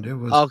around. It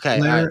was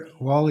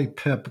Wally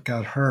Pip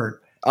got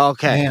hurt.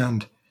 Okay.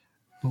 And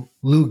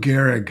Lou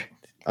Gehrig.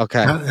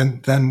 Okay.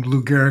 And then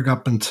Lou Gehrig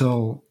up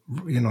until,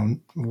 a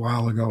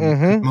while ago,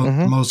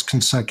 most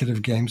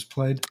consecutive games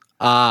played.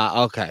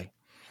 Okay.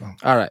 So.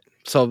 All right.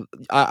 So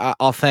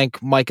I'll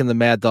thank Mike and the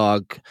Mad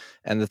Dog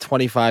and the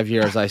 25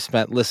 years I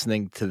spent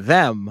listening to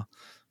them.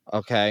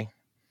 Okay.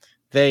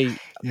 They're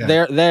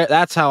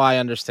that's how I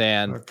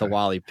understand the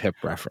Wally Pip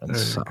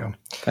reference. There you go.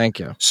 Thank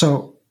you.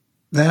 So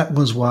that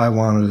was why I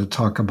wanted to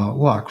talk about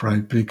luck,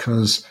 right?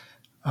 Because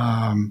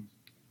Wall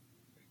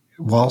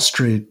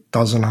Street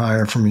doesn't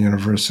hire from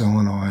University of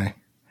Illinois.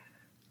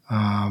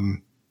 I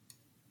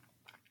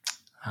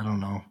don't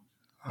know.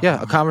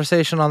 Yeah, a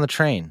conversation on the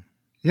train.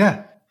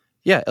 Yeah.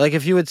 Yeah, like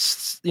if you would,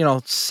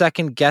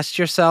 second guessed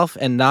yourself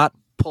and not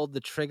pulled the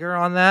trigger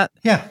on that.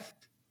 Yeah.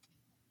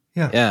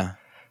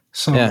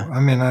 So, yeah. I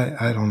mean,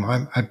 I don't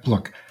know.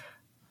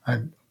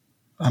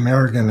 I'm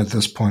arrogant at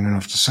this point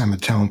enough to say I'm a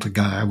talented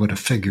guy. I would have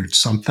figured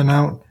something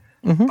out,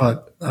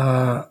 but,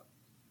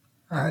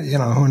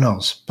 who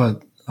knows?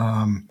 But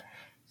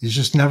you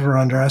just never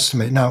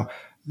underestimate. Now,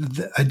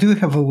 I do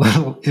have a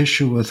little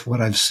issue with what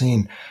I've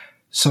seen.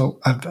 So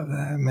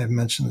I may have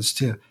mentioned this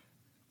to you.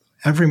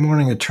 Every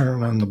morning I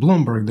turn on the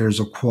Bloomberg, there's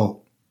a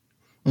quote.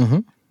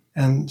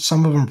 And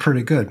some of them are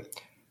pretty good.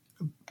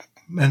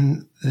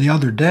 And the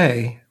other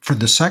day, for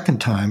the second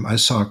time, I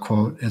saw a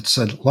quote. It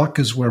said, luck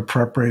is where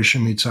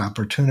preparation meets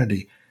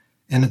opportunity.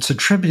 and it's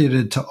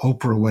attributed to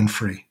Oprah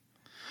Winfrey.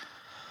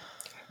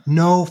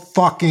 No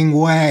fucking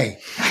way.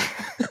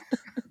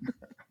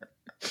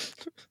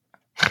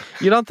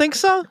 You don't think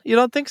so? You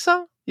don't think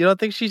so? You don't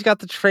think she's got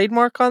the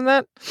trademark on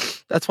that?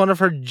 That's one of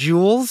her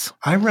jewels?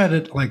 I read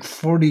it like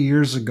 40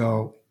 years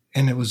ago,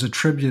 and it was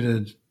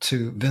attributed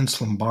to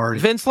Vince Lombardi.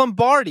 Vince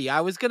Lombardi.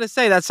 I was going to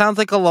say, that sounds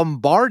like a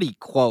Lombardi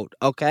quote,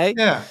 okay?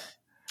 Yeah.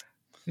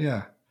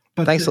 Yeah.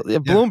 But thanks,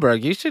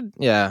 Bloomberg. You should,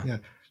 Yeah.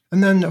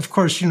 And then, of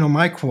course,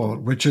 my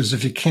quote, which is,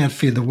 if you can't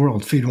feed the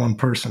world, feed one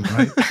person,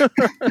 right?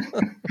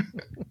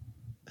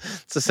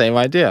 It's the same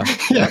idea.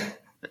 Yeah.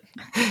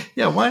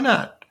 Yeah, why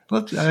not?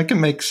 I can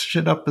make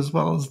shit up as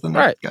well as the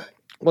next guy.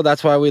 Well,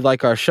 that's why we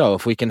like our show.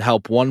 If we can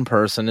help one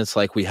person, it's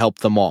like we help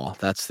them all.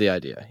 That's the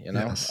idea,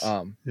 Yes.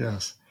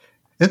 Yes.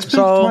 It's been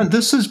fun.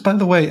 This is, by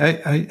the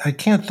way, I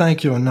can't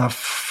thank you enough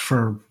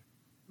for,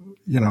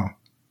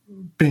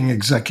 being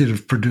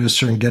executive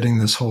producer and getting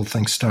this whole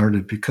thing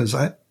started, because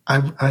I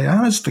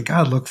honest to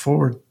God look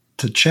forward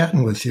to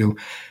chatting with you.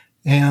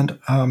 And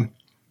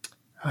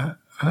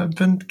I've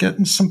been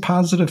getting some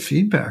positive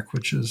feedback,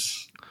 which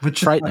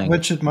frightening.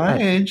 Which at my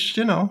age,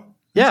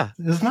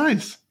 is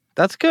nice.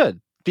 That's good.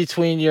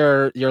 Between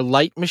your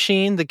light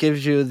machine that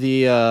gives you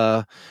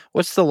the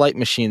what's the light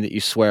machine that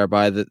you swear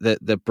by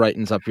that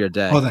brightens up your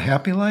day? Oh, the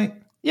Happy Light?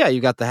 Yeah,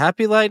 you got the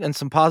Happy Light and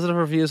some positive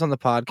reviews on the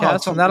podcast. Oh,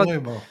 it's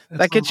unbelievable.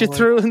 That gets you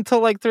through until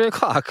like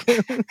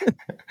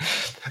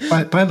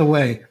 3:00. By the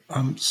way,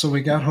 so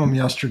we got home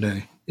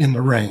yesterday in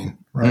the rain,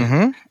 right?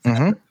 Mm-hmm,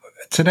 mm-hmm.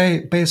 Today,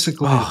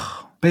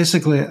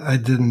 basically, I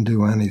didn't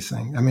do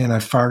anything. I mean, I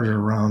farted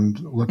around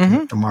looking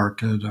at the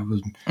market. I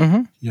was,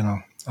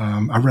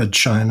 I read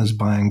China's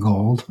buying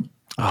gold.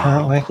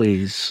 Apparently,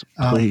 please.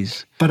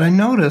 But I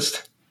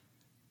noticed,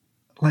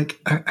 like,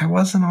 I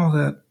wasn't all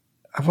that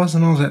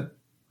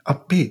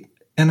upbeat.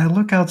 And I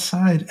look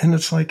outside, and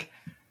it's like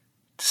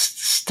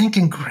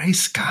stinking gray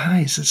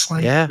skies. It's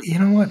like, you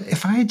know what?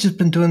 If I had just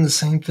been doing the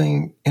same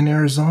thing in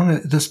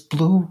Arizona, this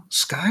blue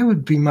sky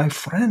would be my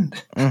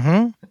friend.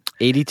 Mm-hmm.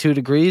 82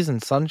 degrees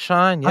and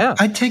sunshine. Yeah,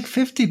 I take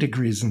 50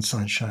 degrees in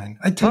sunshine.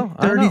 I take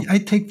 30. I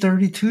take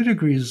 32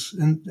 degrees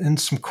in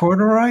some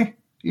corduroy.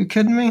 You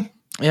kidding me?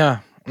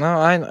 Yeah.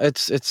 No,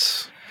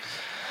 it's.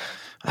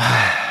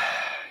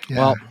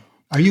 Well,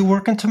 are you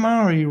working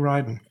tomorrow, or are you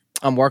riding?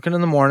 I'm working in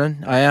the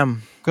morning. I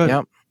am. Good.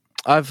 Yep.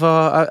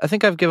 I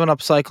think I've given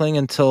up cycling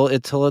until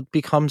it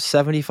becomes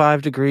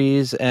 75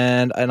 degrees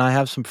and I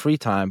have some free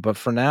time. But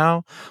for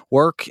now,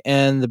 work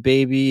and the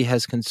baby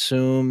has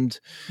consumed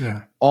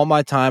all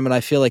my time, and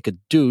I feel like a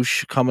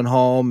douche coming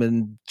home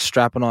and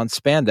strapping on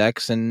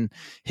spandex and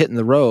hitting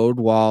the road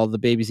while the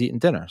baby's eating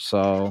dinner.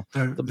 So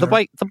the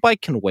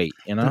bike can wait.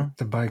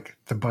 The bike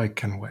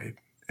can wait.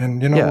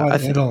 And you know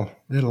what?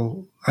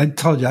 It'll. I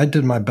told you, I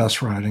did my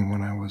best riding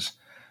when I was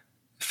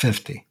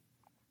 50.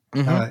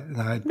 Mm-hmm.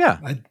 I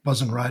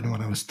wasn't riding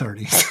when I was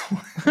 30. So.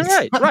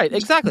 right,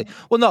 exactly.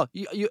 Well, no,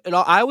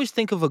 I always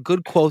think of a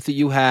good quote that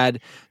you had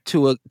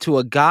to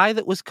a guy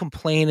that was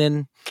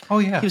complaining. Oh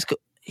yeah,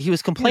 he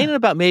was complaining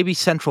about maybe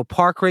Central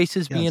Park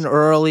races being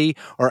early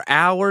or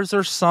hours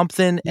or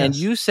something, and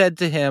you said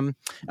to him,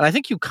 and I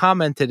think you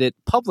commented it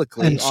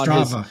publicly on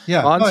Strava.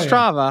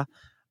 Strava.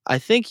 I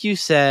think you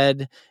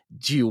said,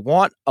 "Do you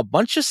want a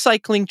bunch of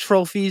cycling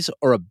trophies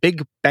or a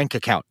big bank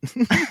account?"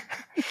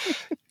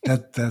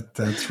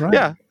 That's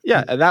right.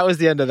 Yeah, and that was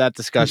the end of that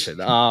discussion.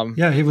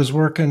 He was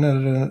working at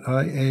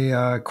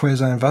a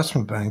quasi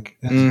investment bank,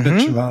 and he's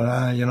bitching about,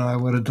 I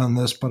would have done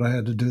this, but I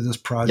had to do this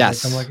project.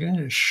 Yes. I'm like,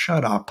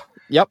 shut up.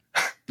 Yep.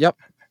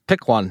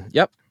 Pick one.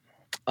 Yep.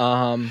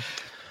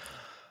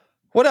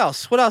 What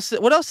else? What else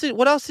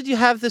did you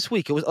have this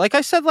week? It was, like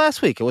I said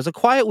last week, it was a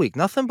quiet week.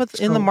 Nothing but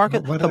in the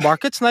market. The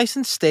market's nice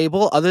and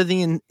stable, other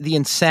than the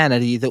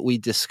insanity that we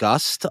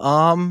discussed.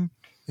 We're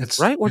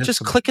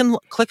just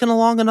clicking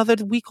along another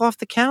week off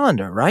the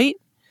calendar, right?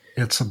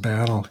 It's a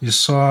battle. You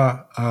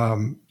saw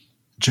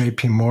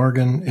J.P.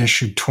 Morgan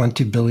issued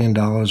 $20 billion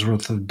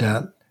worth of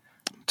debt.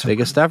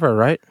 Biggest ever,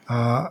 right?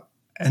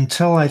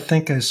 Until I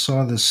think I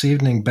saw this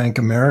evening, Bank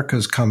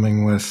America's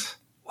coming with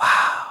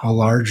a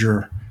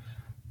larger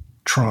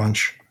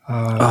tranche.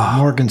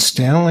 Morgan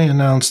Stanley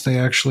announced they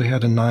actually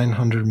had a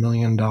 $900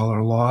 million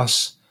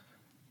loss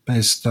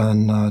based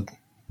on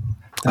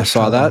I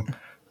saw that.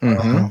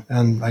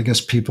 And I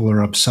guess people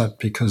are upset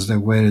because they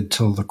waited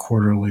till the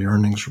quarterly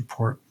earnings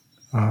report.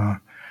 I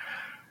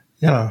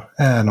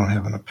don't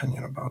have an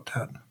opinion about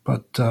that,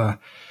 but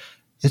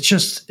it's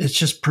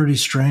just pretty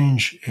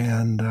strange.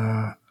 And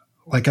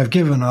like, I've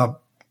given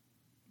up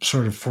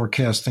sort of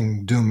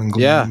forecasting doom and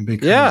gloom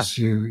because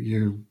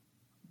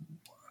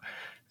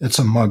it's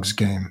a mug's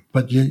game.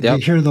 But you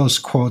hear those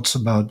quotes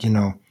about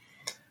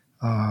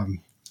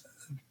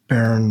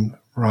Baron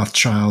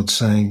Rothschild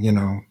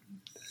saying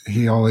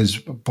he always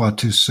bought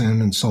too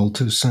soon and sold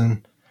too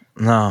soon.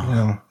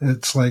 No,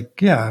 it's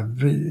like,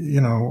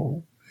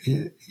 you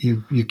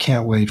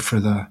can't wait for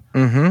the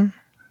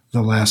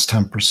last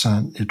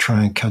 10%. You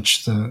try and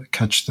catch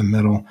the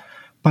middle,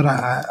 but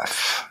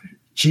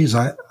geez,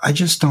 I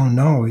just don't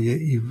know.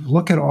 You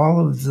look at all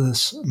of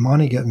this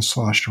money getting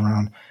sloshed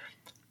around,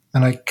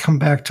 and I come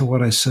back to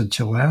what I said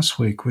to you last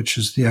week, which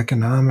is the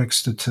economic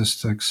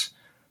statistics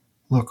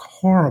look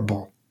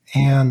horrible,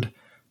 and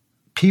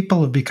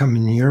people have become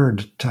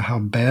inured to how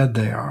bad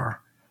they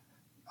are.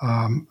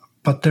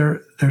 But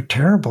they're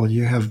terrible.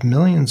 You have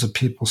millions of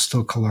people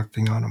still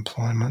collecting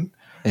unemployment.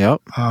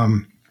 Yep.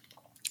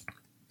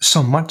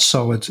 So much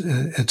so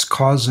it's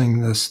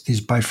causing these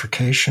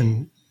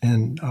bifurcation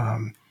in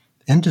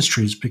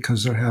industries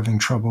because they're having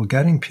trouble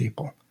getting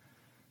people.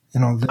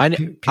 You know,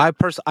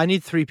 I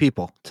need 3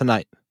 people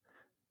tonight.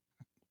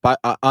 But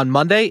on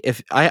Monday,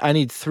 if I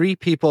need 3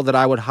 people that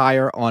I would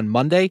hire on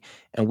Monday,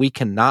 and we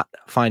cannot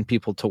find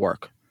people to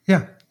work.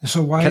 Yeah.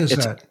 So why is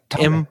that?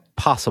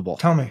 Impossible.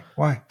 Tell me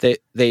why.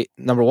 They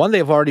number one,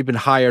 they've already been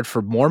hired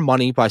for more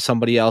money by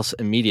somebody else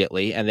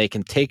immediately, and they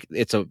can take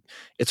it's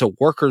a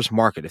workers'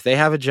 market. If they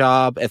have a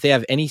job, if they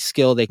have any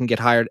skill, they can get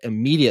hired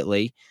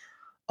immediately.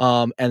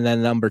 And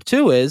then number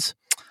 2 is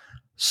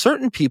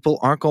certain people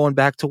aren't going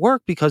back to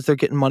work because they're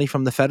getting money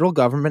from the federal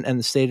government and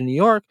the state of New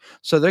York,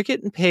 so they're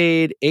getting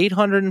paid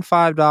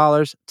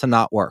 $805 to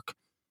not work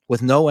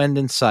with no end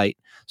in sight.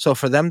 So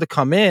for them to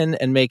come in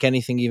and make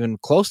anything even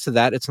close to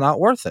that, it's not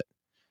worth it.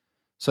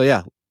 So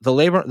yeah, the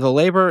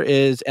labor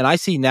is, and I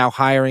see now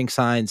hiring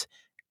signs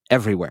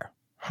everywhere.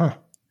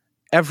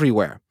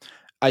 Everywhere.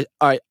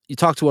 You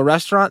talk to a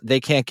restaurant, they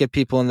can't get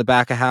people in the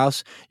back of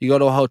house. You go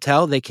to a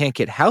hotel, they can't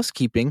get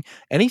housekeeping.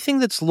 Anything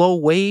that's low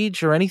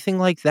wage or anything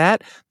like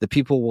that, the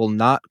people will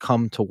not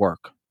come to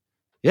work.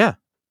 Yeah.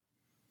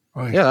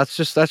 Oy. Yeah, that's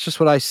just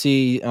what I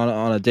see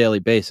on a daily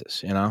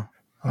basis, you know?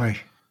 Oy.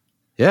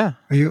 Yeah.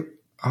 Are you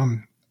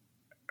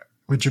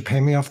would you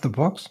pay me off the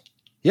books?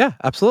 Yeah,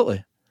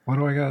 absolutely. What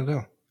do I got to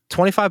do?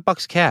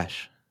 $25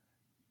 cash.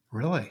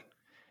 Really?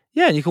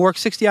 Yeah, and you can work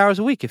 60 hours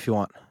a week if you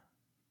want.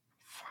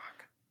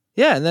 Fuck.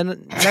 Yeah, and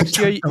then next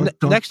year you can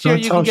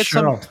get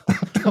Cheryl.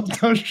 some. Don't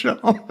tell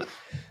Cheryl.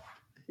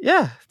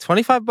 Yeah,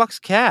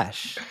 $25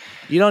 cash.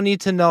 You don't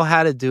need to know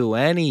how to do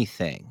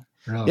anything.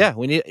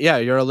 Really? Yeah,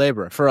 you're a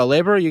laborer. For a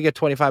laborer, you get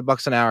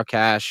 $25 an hour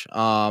cash.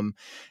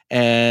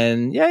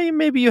 And yeah,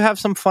 maybe you have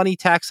some funny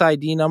tax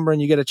ID number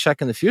and you get a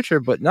check in the future,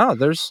 but no,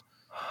 there's.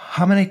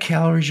 How many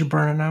calories you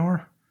burn an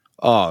hour?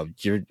 Oh,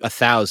 you're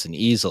 1,000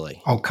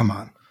 easily. Oh, come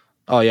on.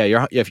 Oh yeah,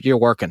 you're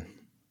working.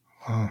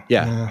 Oh,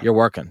 yeah, you're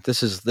working.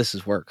 This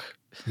is work.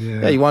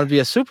 Yeah. Yeah, you want to be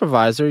a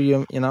supervisor,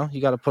 you know,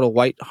 you got to put a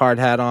white hard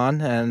hat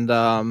on, and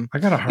I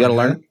got a hard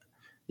hat.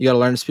 You got to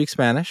learn to speak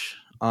Spanish.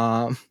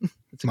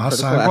 It's a Mas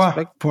critical agua,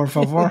 aspect. por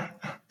favor.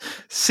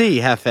 Sí,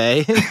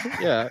 jefe.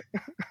 Yeah.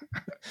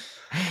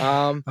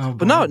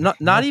 But no,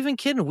 not even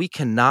kidding. We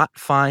cannot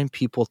find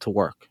people to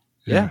work.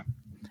 Yeah.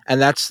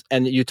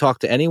 And you talk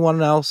to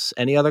anyone else,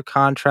 any other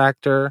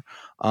contractor,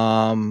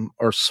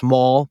 or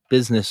small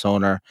business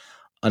owner,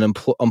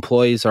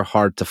 employees are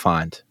hard to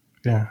find.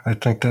 Yeah, I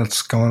think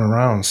that's going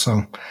around.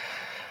 So,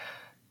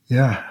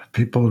 yeah,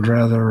 people would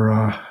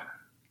rather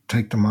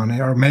take the money,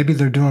 or maybe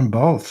they're doing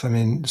both. I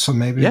mean, so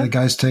maybe the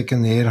guy's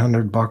taking the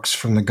 $800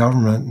 from the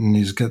government and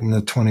he's getting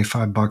the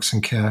 $25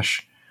 in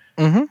cash.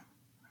 Mm-hmm.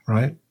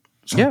 Right?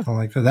 Something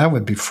like that. That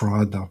would be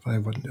fraud, though. They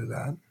wouldn't do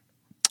that.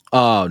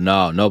 Oh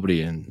no,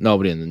 nobody in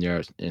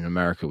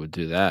America would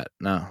do that.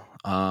 No.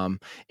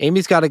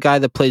 Amy's got a guy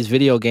that plays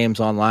video games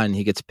online, and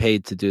he gets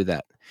paid to do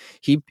that.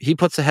 He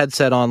puts a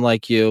headset on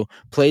like you,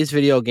 plays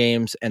video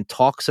games, and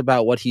talks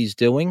about what he's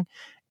doing,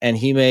 and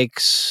he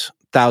makes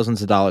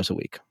thousands of dollars a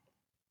week.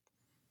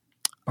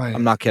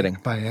 I'm not kidding.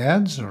 By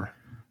ads or?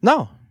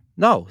 No.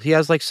 He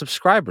has like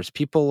subscribers.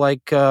 People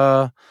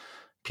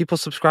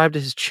subscribe to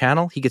his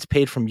channel. He gets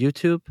paid from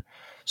YouTube.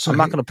 So I'm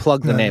not going to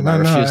plug the name. I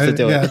refuse to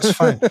do it. Yeah, it's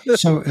fine.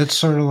 So it's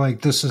sort of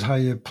like, this is how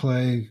you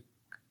play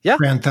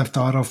Grand Theft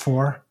Auto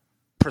 4?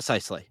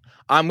 Precisely.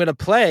 I'm going to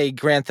play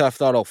Grand Theft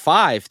Auto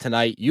 5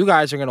 tonight. You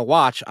guys are going to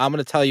watch. I'm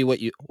going to tell you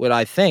what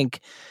I think.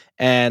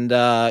 And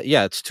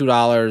it's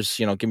 $2.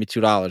 You know, give me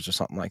 $2 or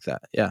something like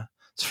that. Yeah,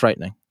 it's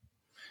frightening.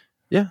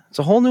 Yeah, it's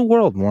a whole new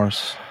world,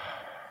 Morris.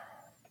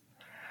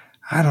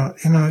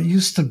 It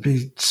used to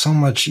be so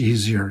much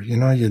easier. You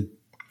know, you'd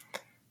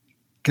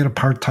get a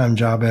part-time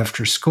job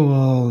after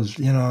school,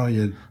 you know,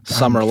 you'd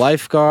summer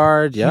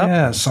lifeguard.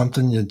 Yeah,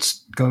 something. You'd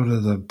go to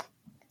the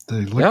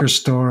liquor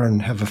store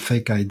and have a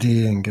fake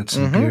ID and get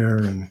some beer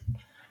and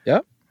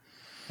you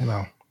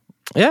know.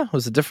 Yeah, it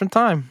was a different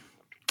time.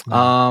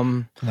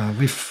 No,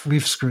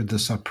 we've screwed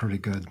this up pretty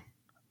good.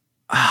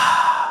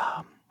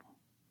 I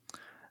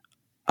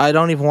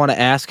don't even want to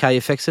ask how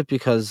you fix it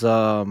because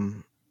I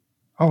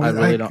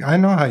really don't. I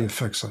know how you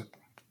fix it.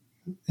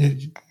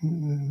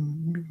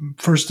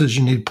 First is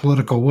you need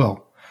political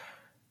will.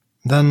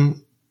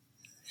 Then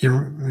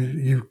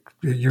you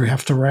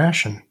have to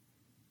ration.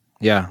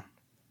 Yeah.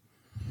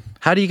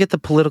 How do you get the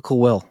political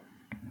will?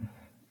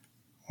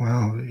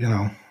 Well, you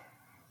know,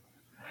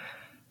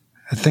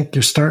 I think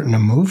you're starting to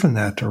move in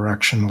that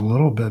direction a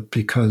little bit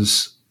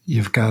because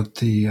you've got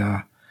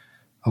the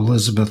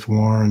Elizabeth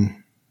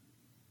Warren,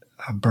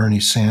 Bernie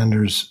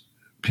Sanders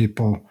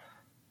people.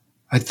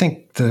 I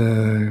think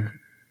the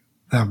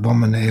that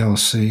woman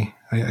AOC.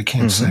 I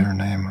can't say her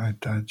name. I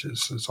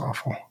just it's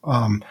awful.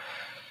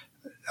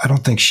 I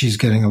don't think she's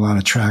getting a lot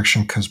of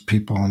traction because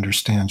people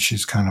understand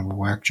she's kind of a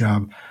whack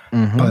job.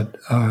 But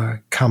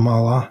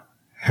Kamala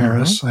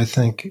Harris, I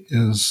think,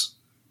 is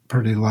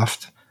pretty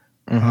left.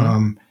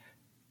 And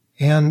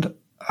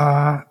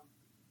the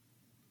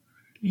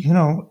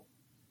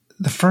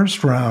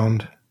first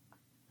round,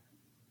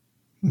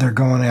 they're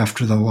going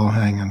after the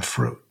low-hanging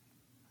fruit,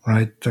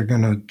 right? They're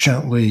going to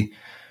gently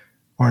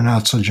or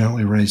not so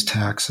gently raise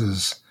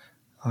taxes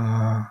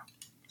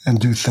and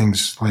do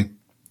things like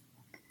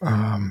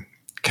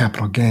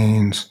capital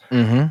gains.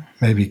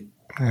 Maybe,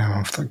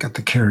 if they get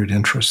the carried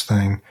interest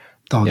thing,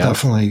 they'll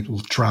definitely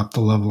drop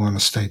the level on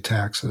estate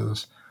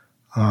taxes.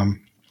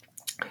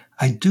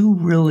 I do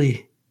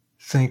really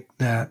think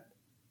that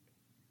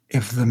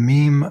if the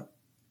meme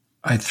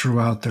I threw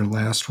out there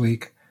last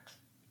week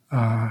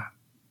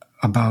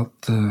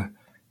about the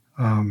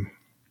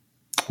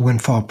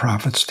windfall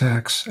profits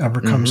tax ever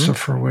comes to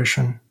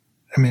fruition,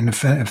 I mean,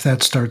 if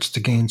that starts to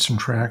gain some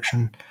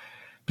traction,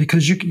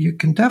 because you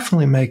can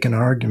definitely make an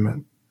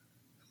argument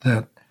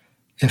that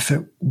if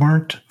it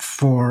weren't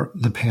for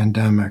the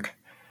pandemic,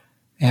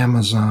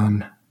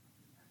 Amazon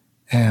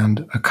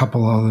and a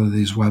couple other of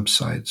these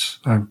websites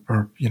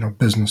or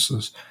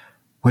businesses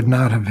would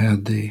not have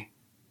had the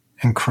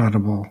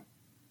incredible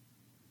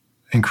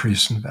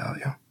increase in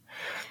value.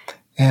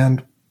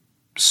 And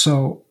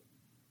so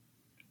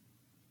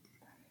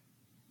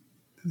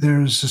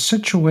there's a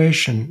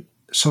situation.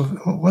 So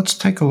let's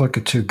take a look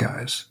at two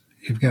guys.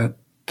 You've got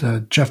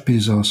Jeff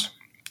Bezos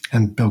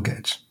and Bill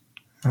Gates.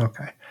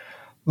 Okay.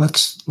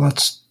 Let's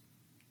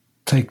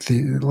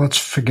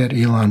forget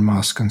Elon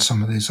Musk and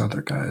some of these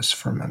other guys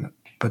for a minute.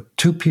 But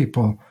two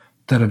people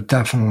that have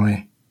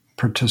definitely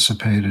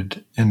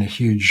participated in a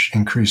huge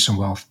increase in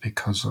wealth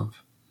because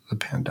of the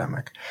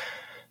pandemic.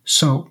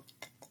 So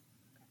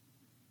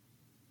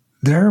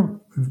their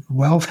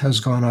wealth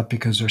has gone up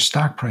because their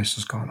stock price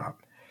has gone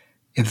up.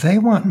 If they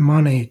want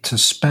money to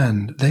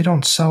spend, they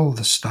don't sell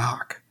the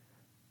stock.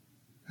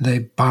 They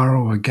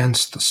borrow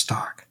against the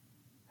stock.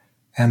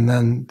 And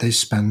then they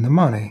spend the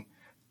money.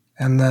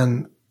 And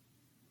then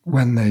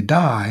when they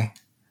die,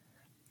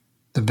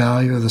 the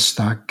value of the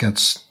stock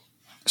gets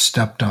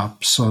stepped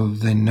up, so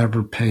they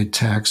never paid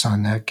tax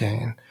on that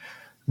gain.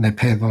 And they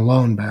pay the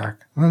loan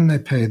back. And then they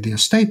pay the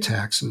estate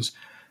taxes.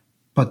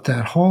 But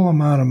that whole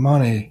amount of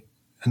money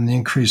and the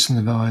increase in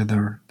the value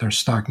of their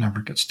stock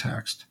never gets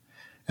taxed.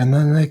 And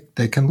then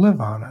they can live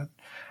on it.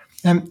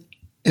 And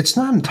it's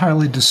not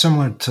entirely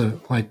dissimilar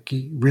to like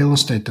real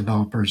estate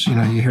developers. You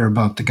hear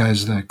about the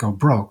guys that go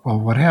broke. Well,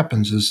 what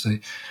happens is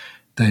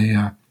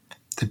I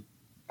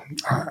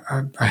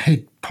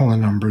hate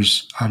pulling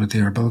numbers out of the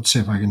air, but let's see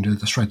if I can do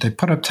this right. They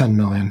put up $10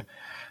 million.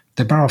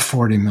 They borrow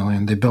 $40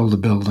 million. They build a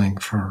building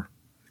it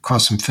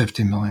costs them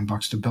 $50 million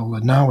to build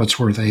it. Now it's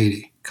worth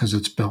 $80 because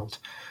it's built.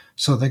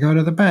 So they go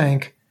to the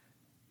bank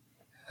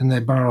and they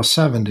borrow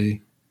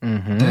 $70.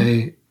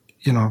 They,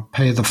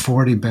 pay the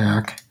 $40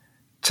 back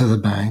to the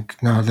bank.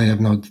 Now they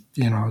have no,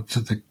 to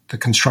the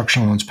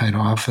construction loans paid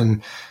off,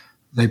 and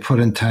they put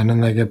in 10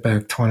 and they get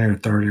back 20 or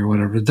 30 or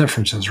whatever the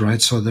difference is,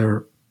 right?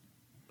 So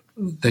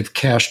they've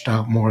cashed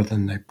out more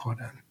than they put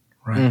in,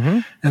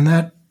 right? And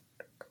that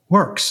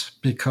works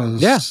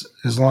because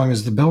as long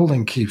as the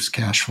building keeps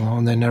cash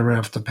flowing, they never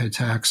have to pay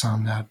tax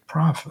on that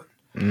profit.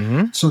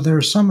 So there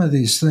are some of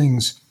these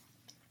things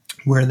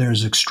where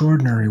there's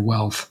extraordinary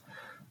wealth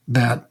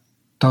that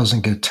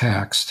doesn't get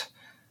taxed.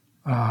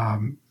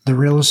 The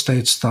real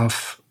estate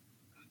stuff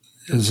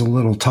is a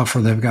little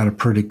tougher. They've got a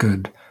pretty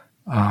good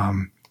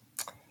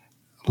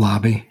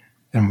lobby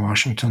in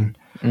Washington.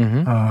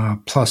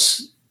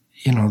 Plus,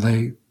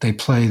 they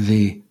play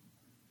the,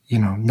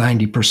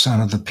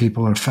 90% of the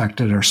people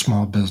affected are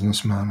small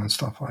businessmen and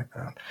stuff like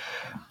that.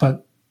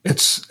 But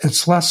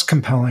it's less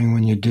compelling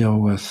when you deal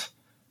with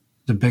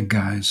the big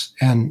guys.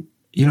 And,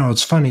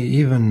 it's funny,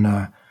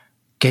 even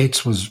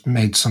Gates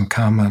made some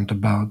comment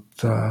about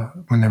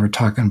when they were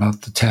talking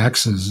about the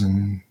taxes,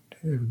 and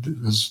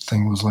this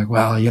thing was like,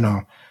 well,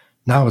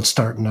 now it's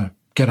starting to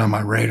get on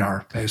my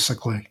radar,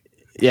 basically.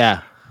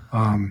 Yeah.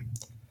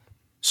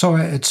 So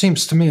it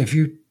seems to me if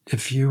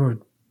you are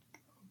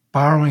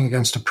borrowing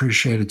against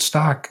appreciated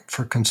stock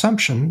for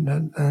consumption,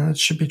 then it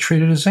should be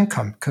treated as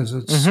income because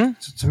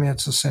to me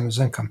it's the same as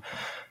income.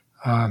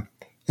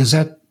 Is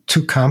that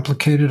too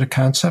complicated a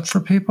concept for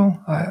people?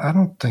 I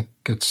don't think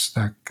it's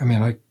that. I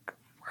mean,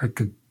 I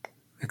could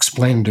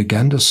explain it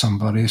again to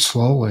somebody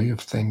slowly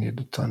if they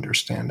needed to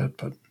understand it,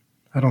 but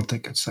I don't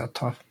think it's that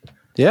tough.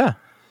 Yeah.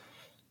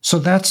 So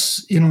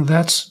that's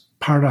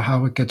part of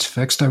how it gets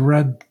fixed. I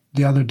read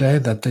the other day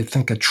that they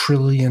think $1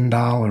 trillion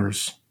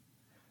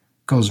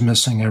goes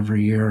missing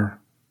every year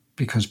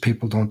because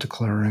people don't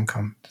declare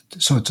income.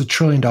 So it's $1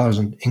 trillion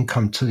in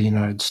income to the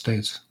United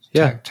States.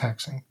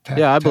 Taxing.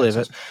 I believe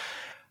it.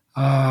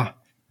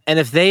 And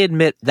if they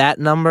admit that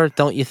number,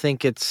 don't you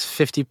think it's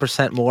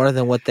 50% more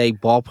than what they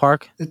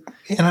ballpark?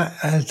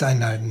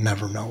 I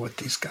never know with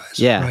these guys.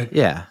 Yeah, right?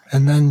 yeah.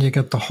 And then you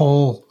get the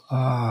whole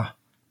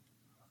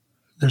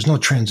there's no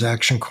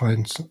transaction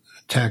coins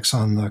tax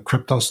on the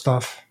crypto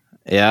stuff.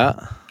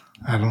 Yeah.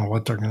 I don't know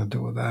what they're going to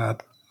do with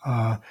that.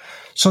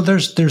 So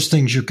there's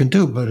things you can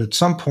do, but at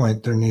some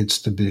point there needs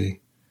to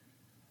be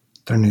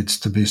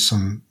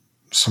some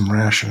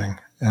rationing,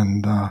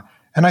 and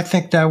I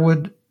think that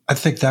would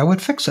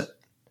fix it.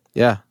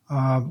 Yeah.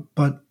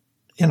 But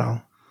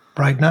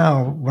right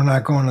now we're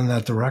not going in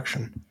that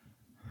direction.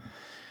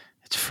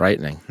 It's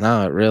frightening.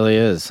 No, it really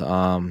is.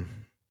 What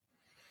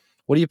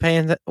are you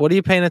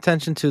paying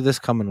attention to this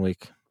coming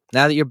week?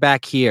 Now that you're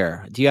back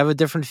here, do you have a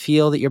different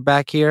feel that you're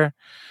back here?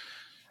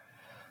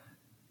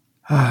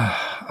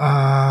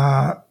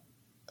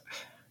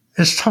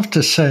 It's tough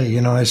to say.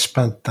 I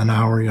spent an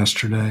hour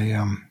yesterday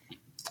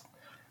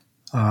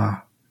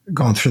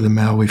going through the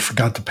mail. We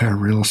forgot to pay our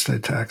real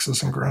estate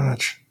taxes in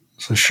Greenwich,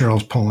 so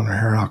Cheryl's pulling her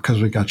hair out because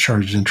we got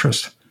charged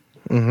interest.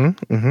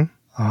 Mm-hmm. Mm-hmm.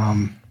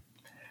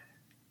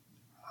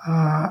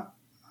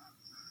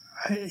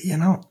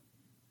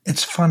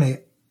 It's funny.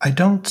 I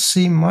don't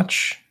see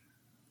much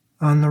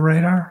on the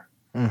radar,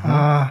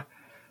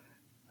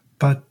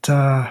 but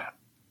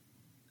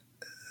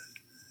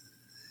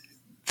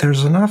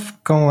there's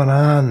enough going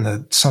on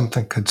that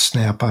something could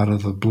snap out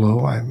of the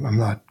blue. I'm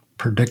not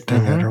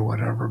predicting it or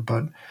whatever,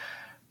 but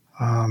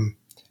I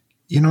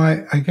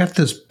get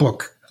this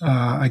book.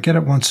 I get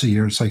it once a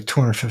year. It's like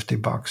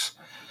 $250.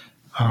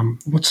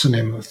 What's the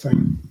name of the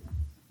thing?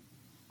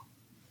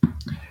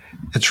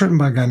 It's written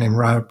by a guy named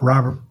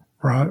Roger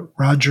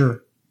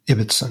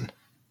Ibbotson.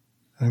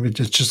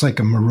 It's just like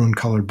a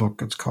maroon-colored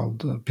book. It's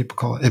called, people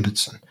call it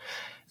Ibbotson.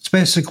 It's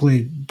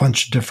basically a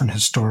bunch of different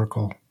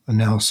historical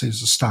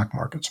analyses of stock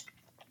markets.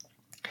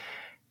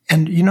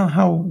 And you know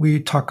how we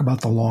talk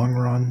about the long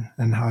run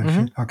and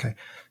how okay.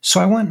 So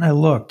I went and I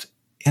looked,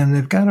 and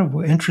they've got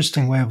an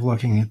interesting way of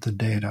looking at the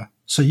data.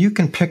 So you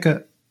can pick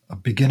a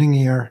beginning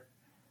year,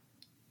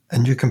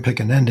 and you can pick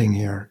an ending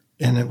year,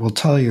 and it will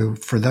tell you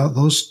for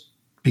those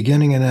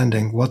beginning and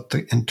ending what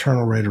the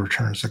internal rate of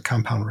return is, the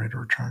compound rate of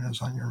return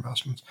is on your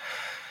investments.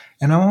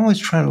 And I'm always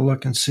trying to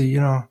look and see,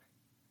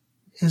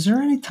 is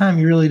there any time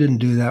you really didn't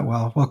do that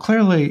well? Well,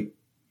 clearly,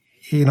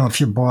 if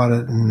you bought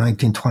it in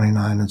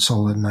 1929 and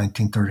sold it in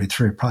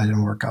 1933, it probably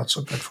didn't work out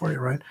so good for you,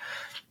 right?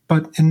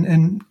 But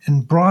in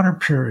broader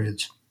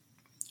periods,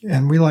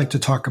 and we like to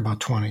talk about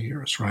 20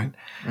 years, right?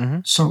 Mm-hmm.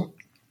 So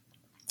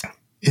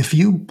if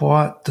you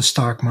bought the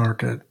stock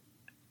market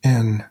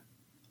in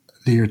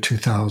the year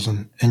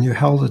 2000 and you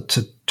held it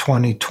to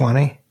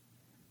 2020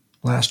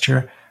 last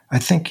year, I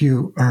think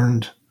you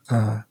earned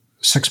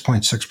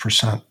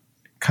 6.6%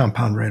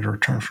 compound rate of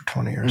return for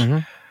 20 years. Mm-hmm.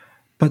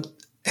 But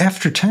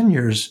after 10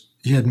 years,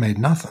 you had made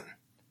nothing.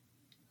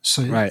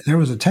 So there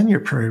was a 10-year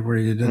period where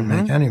you didn't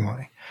make any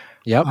money.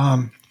 Yep.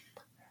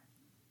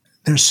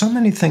 There's so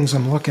many things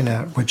I'm looking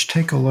at which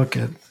take a look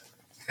at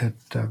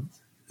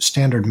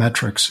standard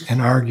metrics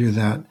and argue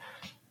that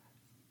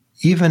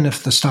even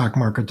if the stock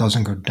market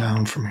doesn't go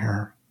down from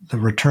here, the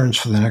returns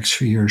for the next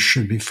few years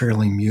should be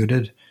fairly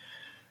muted.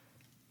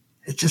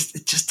 It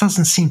just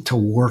doesn't seem to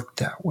work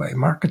that way.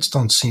 Markets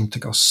don't seem to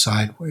go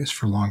sideways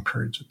for long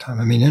periods of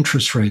time. I mean,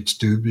 interest rates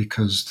do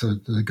because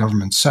the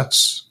government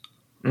sets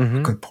a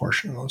good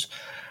portion of those.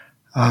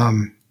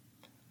 I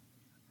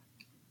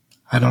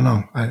don't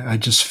know. I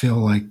just feel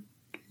like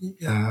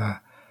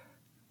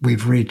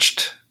we've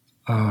reached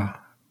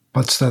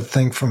what's that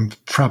thing from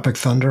Tropic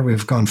Thunder?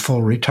 We've gone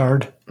full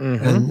retard,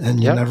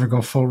 and you never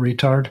go full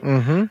retard.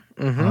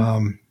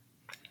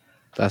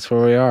 That's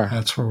where we are.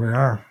 That's where we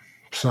are.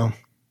 So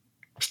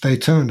stay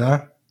tuned,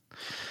 huh?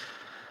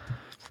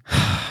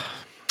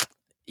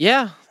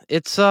 Yeah,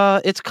 it's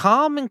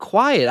calm and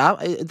quiet.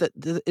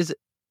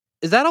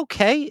 Is that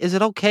okay? Is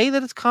it okay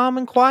that it's calm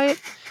and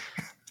quiet?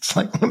 It's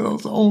like one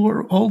of those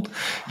old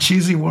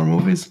cheesy war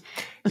movies.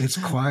 It's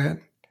quiet.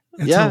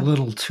 It's a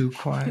little too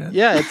quiet.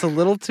 Yeah, it's a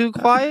little too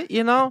quiet,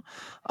 Hey,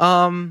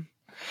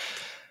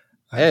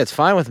 it's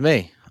fine with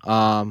me.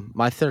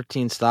 My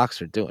 13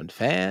 stocks are doing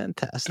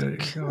fantastic. There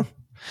you go.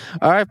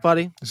 All right,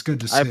 buddy. It's good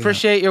to see you. I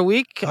appreciate your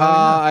week.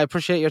 I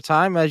appreciate your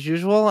time as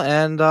usual,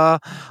 and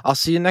I'll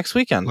see you next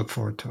weekend. Look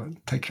forward to it.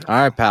 Take care.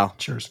 All right, pal.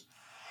 Cheers.